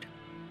injured.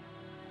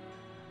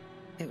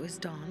 It was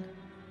dawn,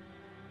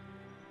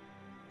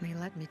 and he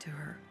led me to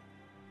her,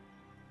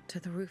 to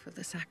the roof of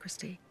the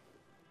sacristy.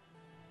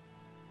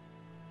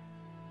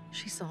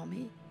 She saw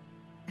me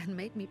and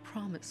made me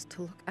promise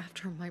to look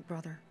after my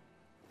brother.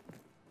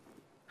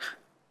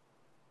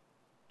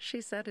 She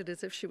said it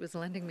as if she was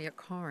lending me a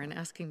car and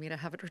asking me to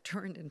have it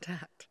returned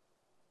intact.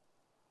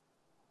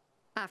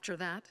 After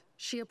that,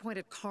 she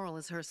appointed Carl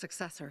as her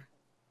successor,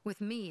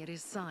 with me at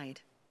his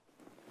side.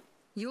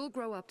 You'll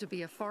grow up to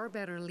be a far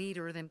better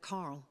leader than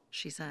Carl,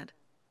 she said.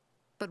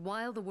 But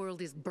while the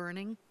world is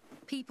burning,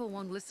 People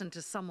won't listen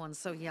to someone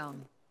so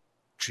young.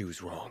 She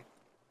was wrong.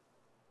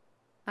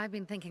 I've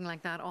been thinking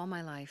like that all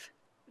my life.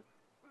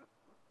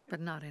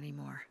 But not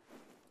anymore.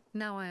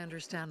 Now I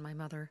understand my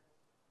mother.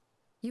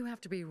 You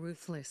have to be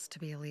ruthless to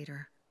be a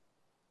leader.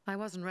 I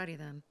wasn't ready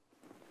then.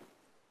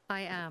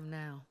 I am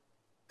now.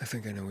 I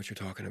think I know what you're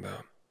talking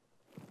about.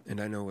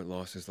 And I know what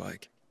loss is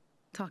like.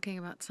 Talking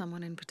about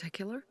someone in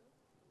particular?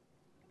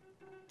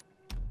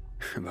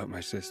 About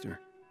my sister.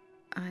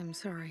 I'm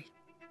sorry.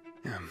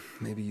 Yeah,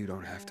 maybe you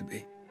don't have to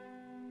be.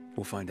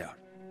 We'll find out.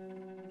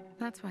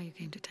 That's why you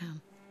came to town.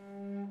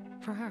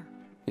 For her.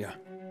 Yeah.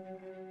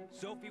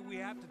 Sophie, we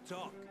have to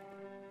talk.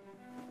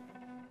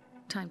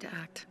 Time to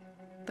act.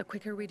 The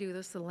quicker we do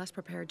this, the less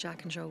prepared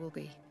Jack and Joe will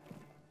be.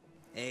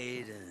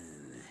 Aiden.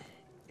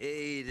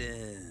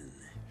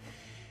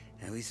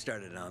 And we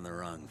started on the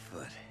wrong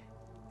foot.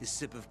 A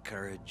sip of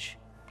courage.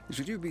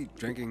 Should you be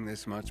drinking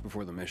this much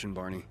before the mission,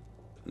 Barney?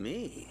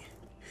 Me?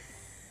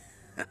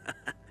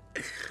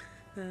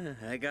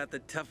 I got the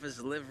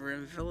toughest liver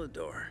in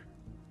Philidor.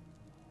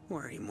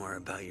 Worry more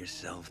about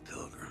yourself,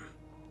 Pilgrim.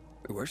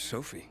 Where's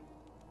Sophie?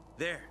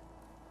 There.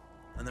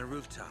 On the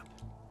rooftop.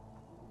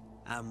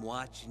 I'm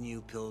watching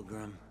you,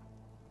 Pilgrim.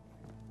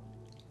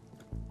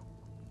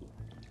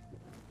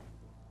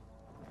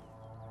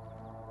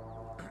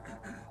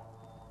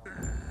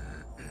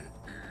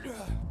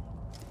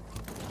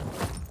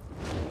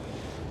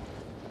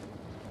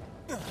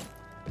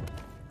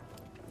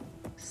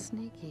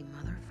 Sneaky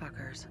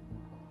motherfuckers.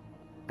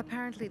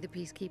 Apparently the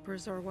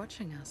Peacekeepers are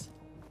watching us.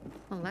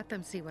 I'll let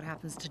them see what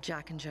happens to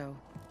Jack and Joe,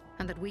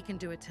 and that we can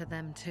do it to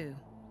them too.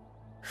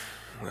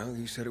 Well,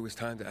 you said it was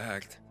time to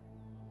act.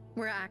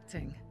 We're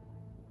acting.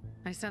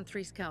 I sent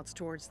 3 scouts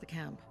towards the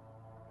camp.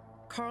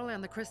 Carl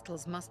and the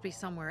crystals must be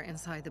somewhere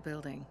inside the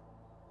building.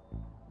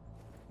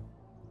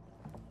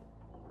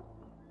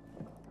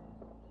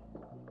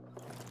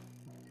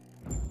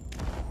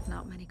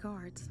 Not many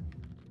guards.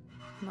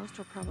 Most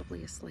are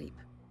probably asleep.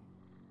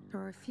 There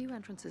are a few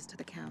entrances to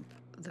the camp.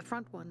 The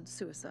front one,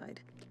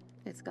 suicide.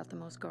 It's got the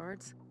most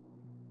guards.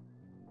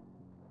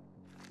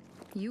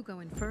 You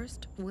go in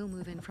first, we'll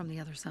move in from the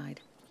other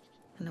side.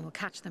 And then we'll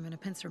catch them in a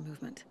pincer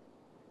movement.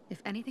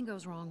 If anything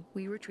goes wrong,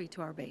 we retreat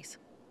to our base.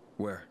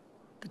 Where?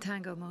 The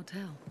Tango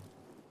Motel.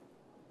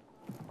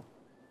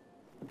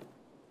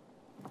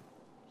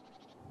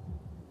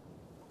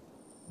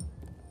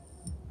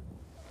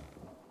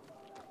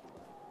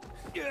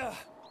 Yeah.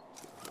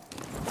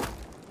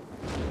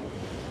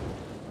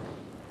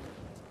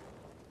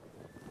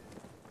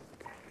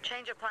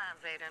 Change of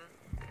plans, Aiden.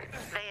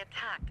 They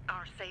attacked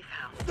our safe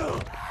house.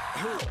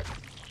 Who?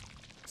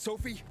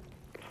 Sophie?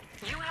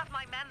 You have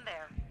my men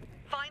there.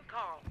 Find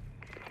Carl.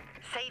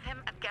 Save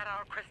him and get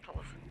our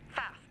crystals.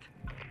 Fast.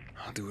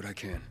 I'll do what I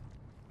can.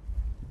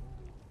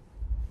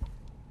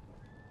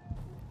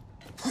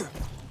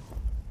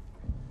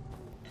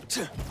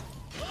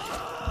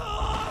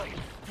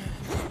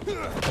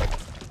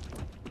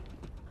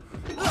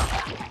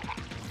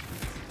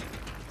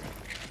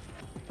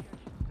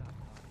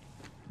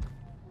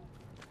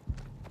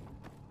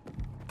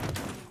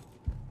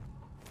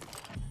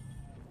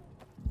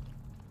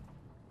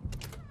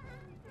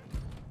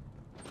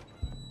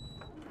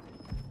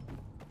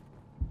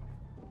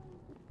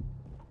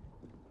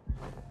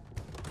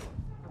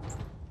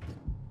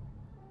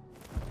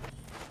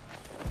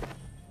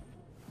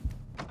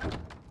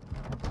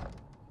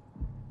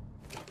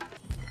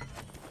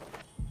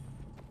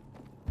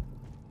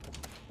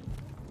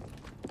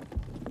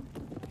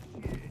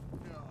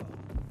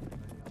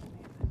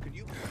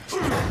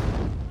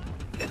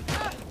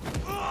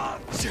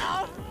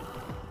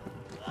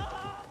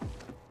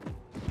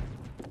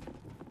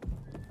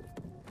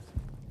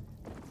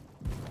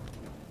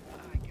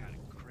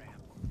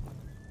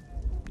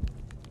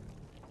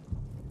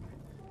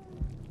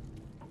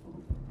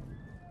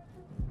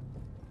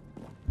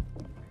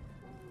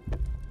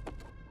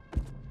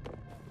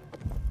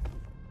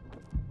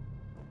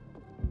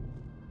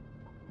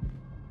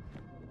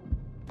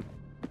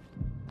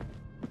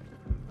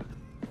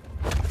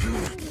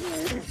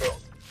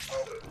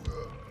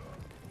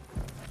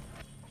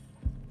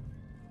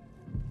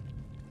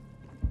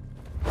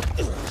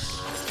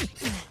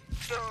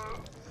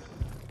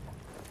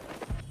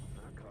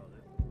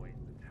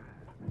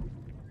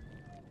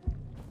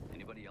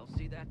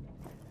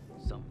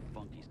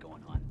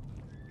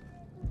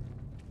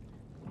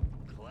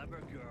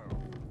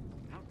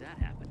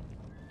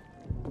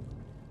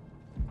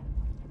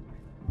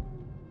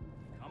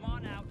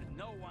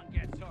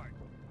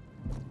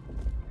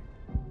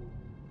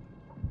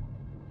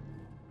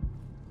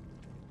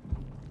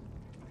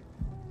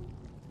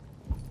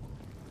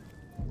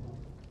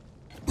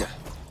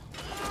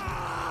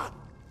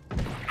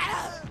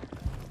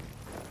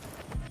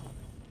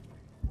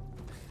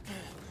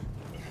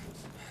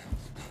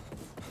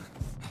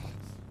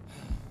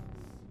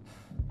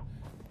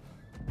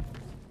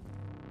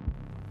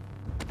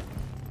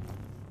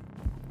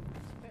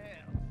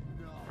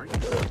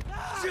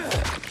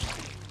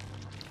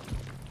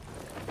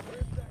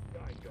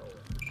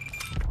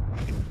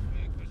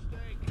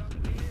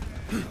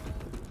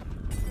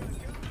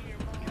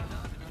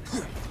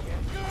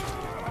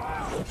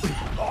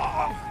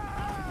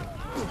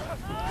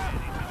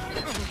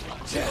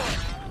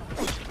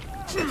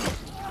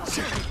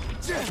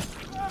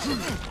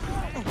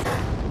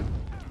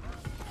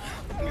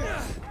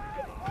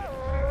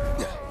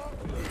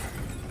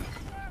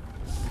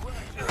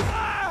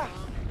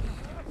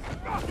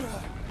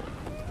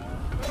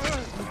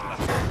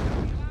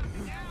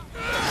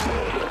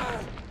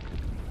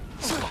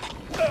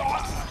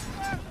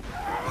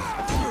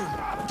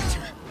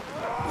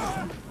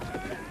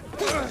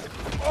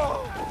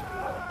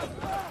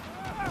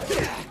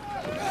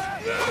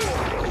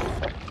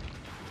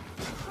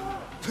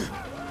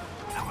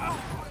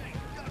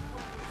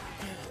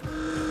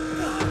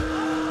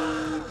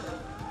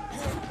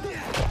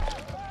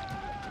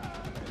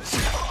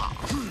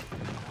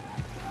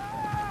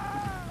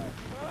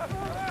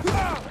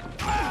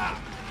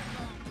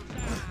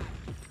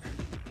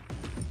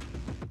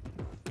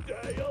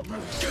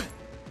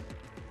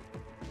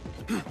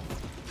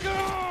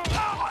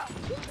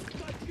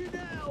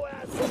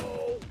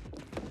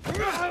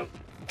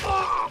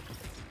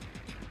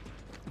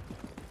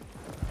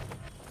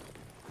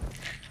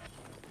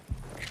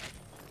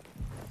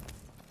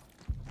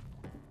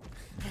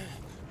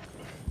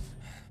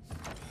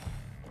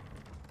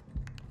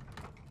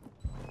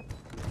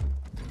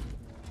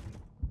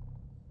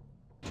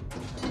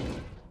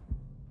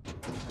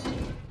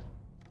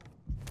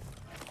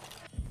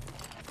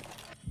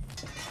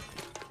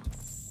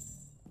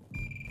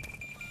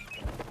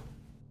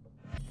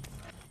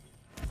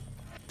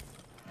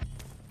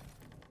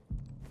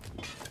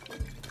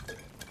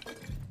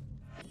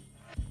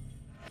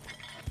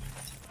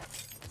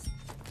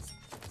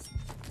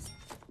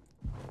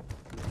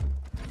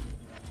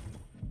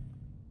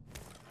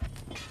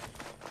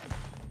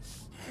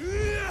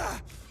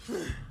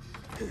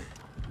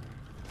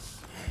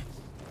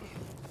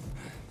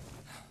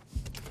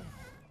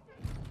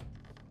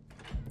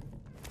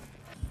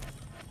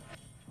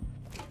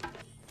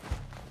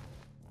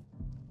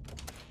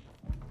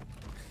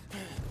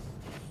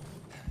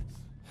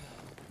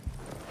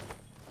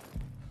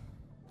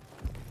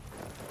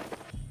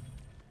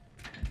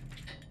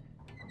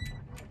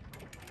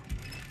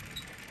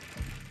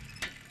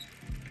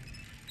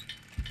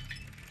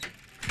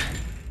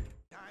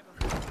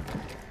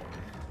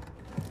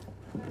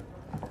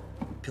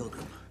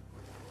 Pilgrim,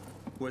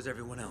 where's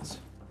everyone else?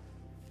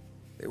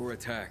 They were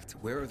attacked.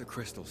 Where are the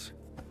crystals?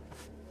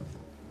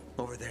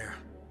 Over there.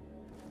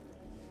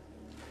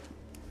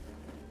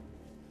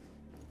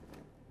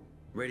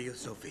 Radio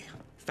Sophie,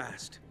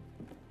 fast.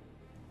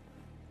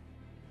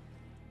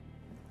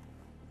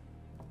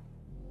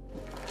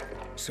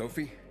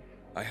 Sophie?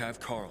 I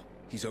have Carl.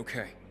 He's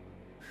okay.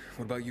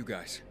 What about you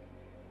guys?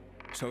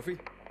 Sophie?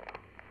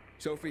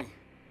 Sophie?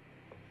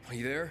 Are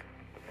you there?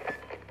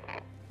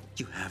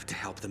 You have to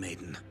help the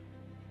maiden.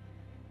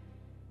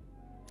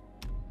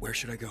 Where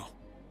should I go?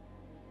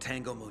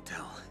 Tango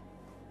Motel.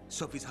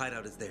 Sophie's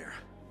hideout is there.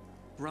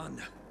 Run.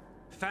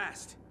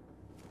 Fast.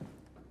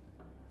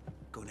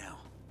 Go now.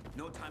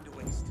 No time to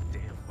waste.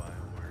 Damn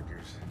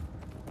biomarkers.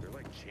 They're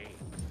like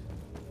chains.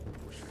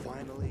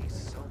 Finally,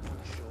 someone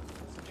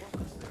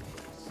showed us their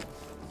place.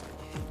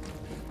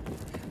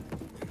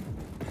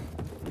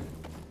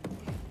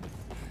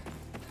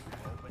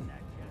 Open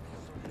that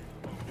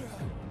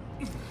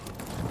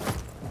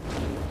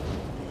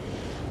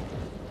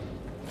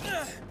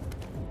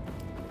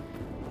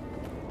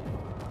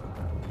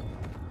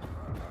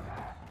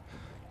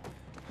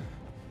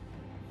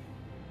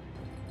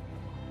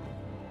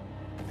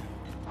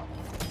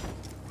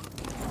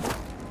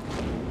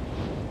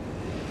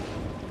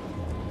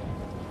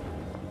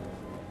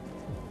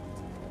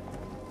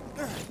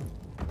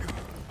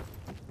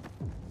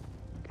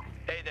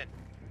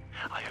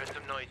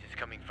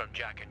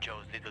Jack and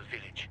Joe's little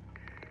village.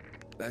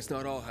 That's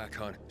not all,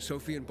 Hakon.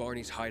 Sophie and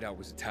Barney's hideout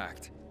was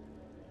attacked.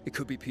 It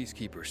could be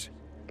peacekeepers.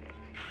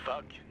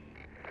 Fuck.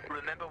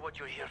 Remember what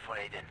you're here for,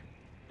 Aiden.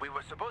 We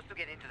were supposed to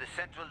get into the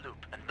central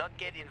loop and not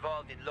get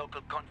involved in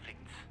local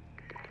conflicts.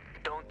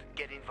 Don't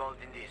get involved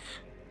in this.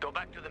 Go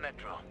back to the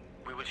metro.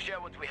 We will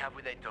share what we have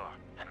with Aitor,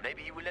 and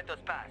maybe he will let us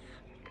pass.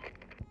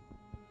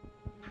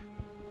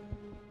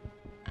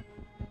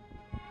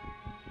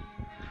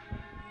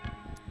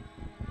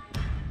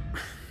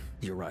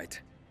 You're right.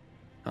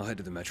 I'll head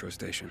to the metro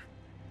station.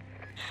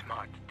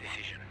 Smart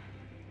decision.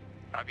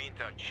 I'll be in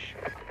touch.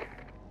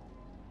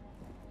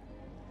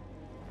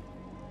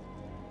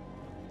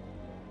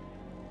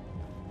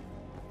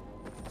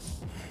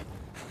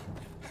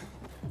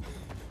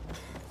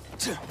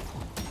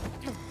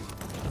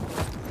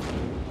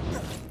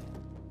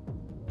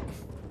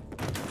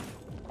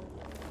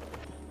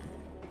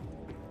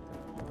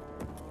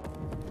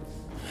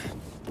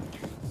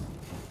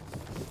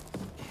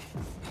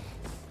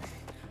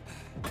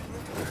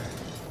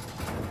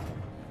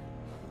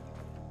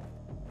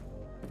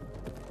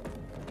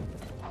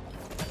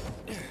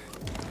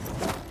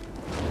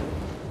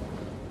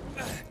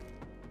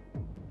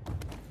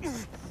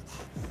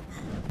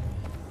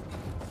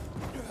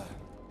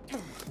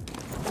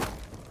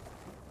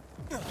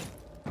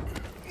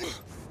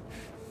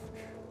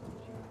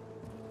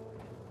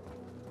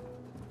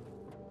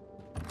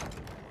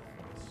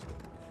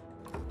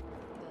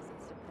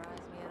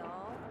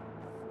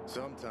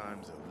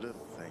 Sometimes a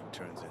little thing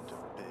turns into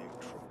big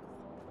trouble.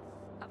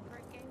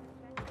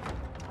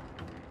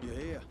 You're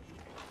here.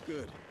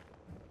 Good.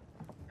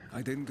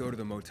 I didn't go to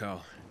the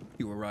motel.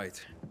 You were right.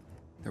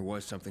 There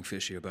was something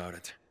fishy about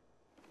it.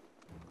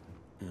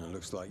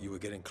 Looks like you were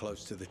getting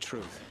close to the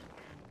truth.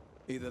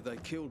 Either they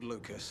killed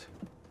Lucas,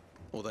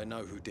 or they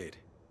know who did.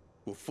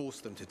 We'll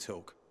force them to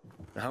talk.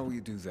 How will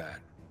you do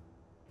that?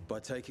 By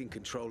taking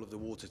control of the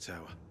water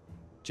tower.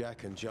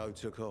 Jack and Joe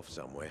took off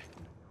somewhere.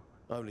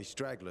 Only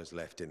stragglers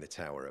left in the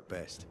tower at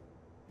best.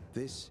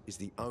 This is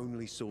the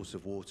only source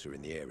of water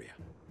in the area.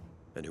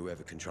 And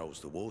whoever controls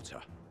the water,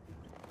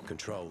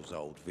 controls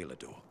old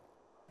Villador.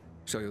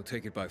 So you'll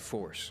take it by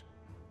force?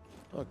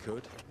 I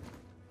could.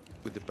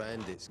 With the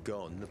bandits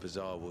gone, the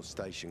Bazaar will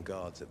station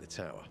guards at the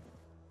tower.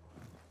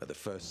 At the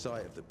first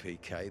sight of the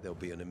PK, there'll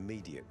be an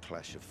immediate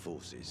clash of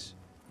forces.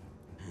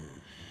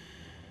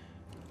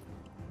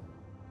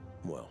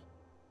 Well,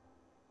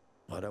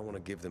 I don't want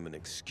to give them an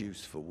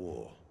excuse for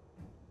war.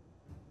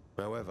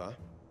 However,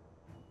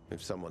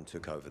 if someone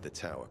took over the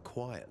tower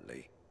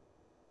quietly,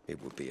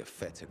 it would be a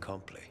fait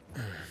accompli.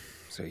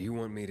 So you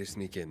want me to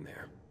sneak in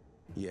there?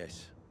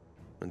 Yes,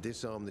 and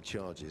disarm the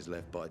charges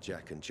left by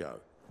Jack and Joe.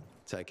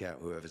 Take out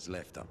whoever's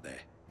left up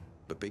there.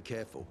 But be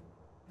careful.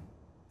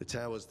 The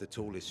tower's the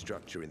tallest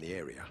structure in the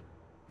area.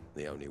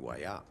 The only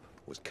way up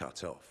was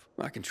cut off.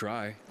 I can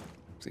try.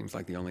 Seems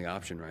like the only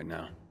option right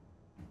now.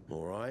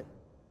 All right.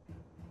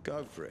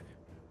 Go for it.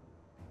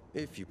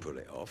 If you pull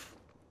it off,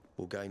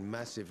 we'll gain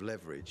massive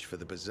leverage for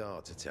the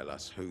Bazaar to tell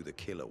us who the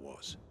killer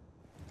was.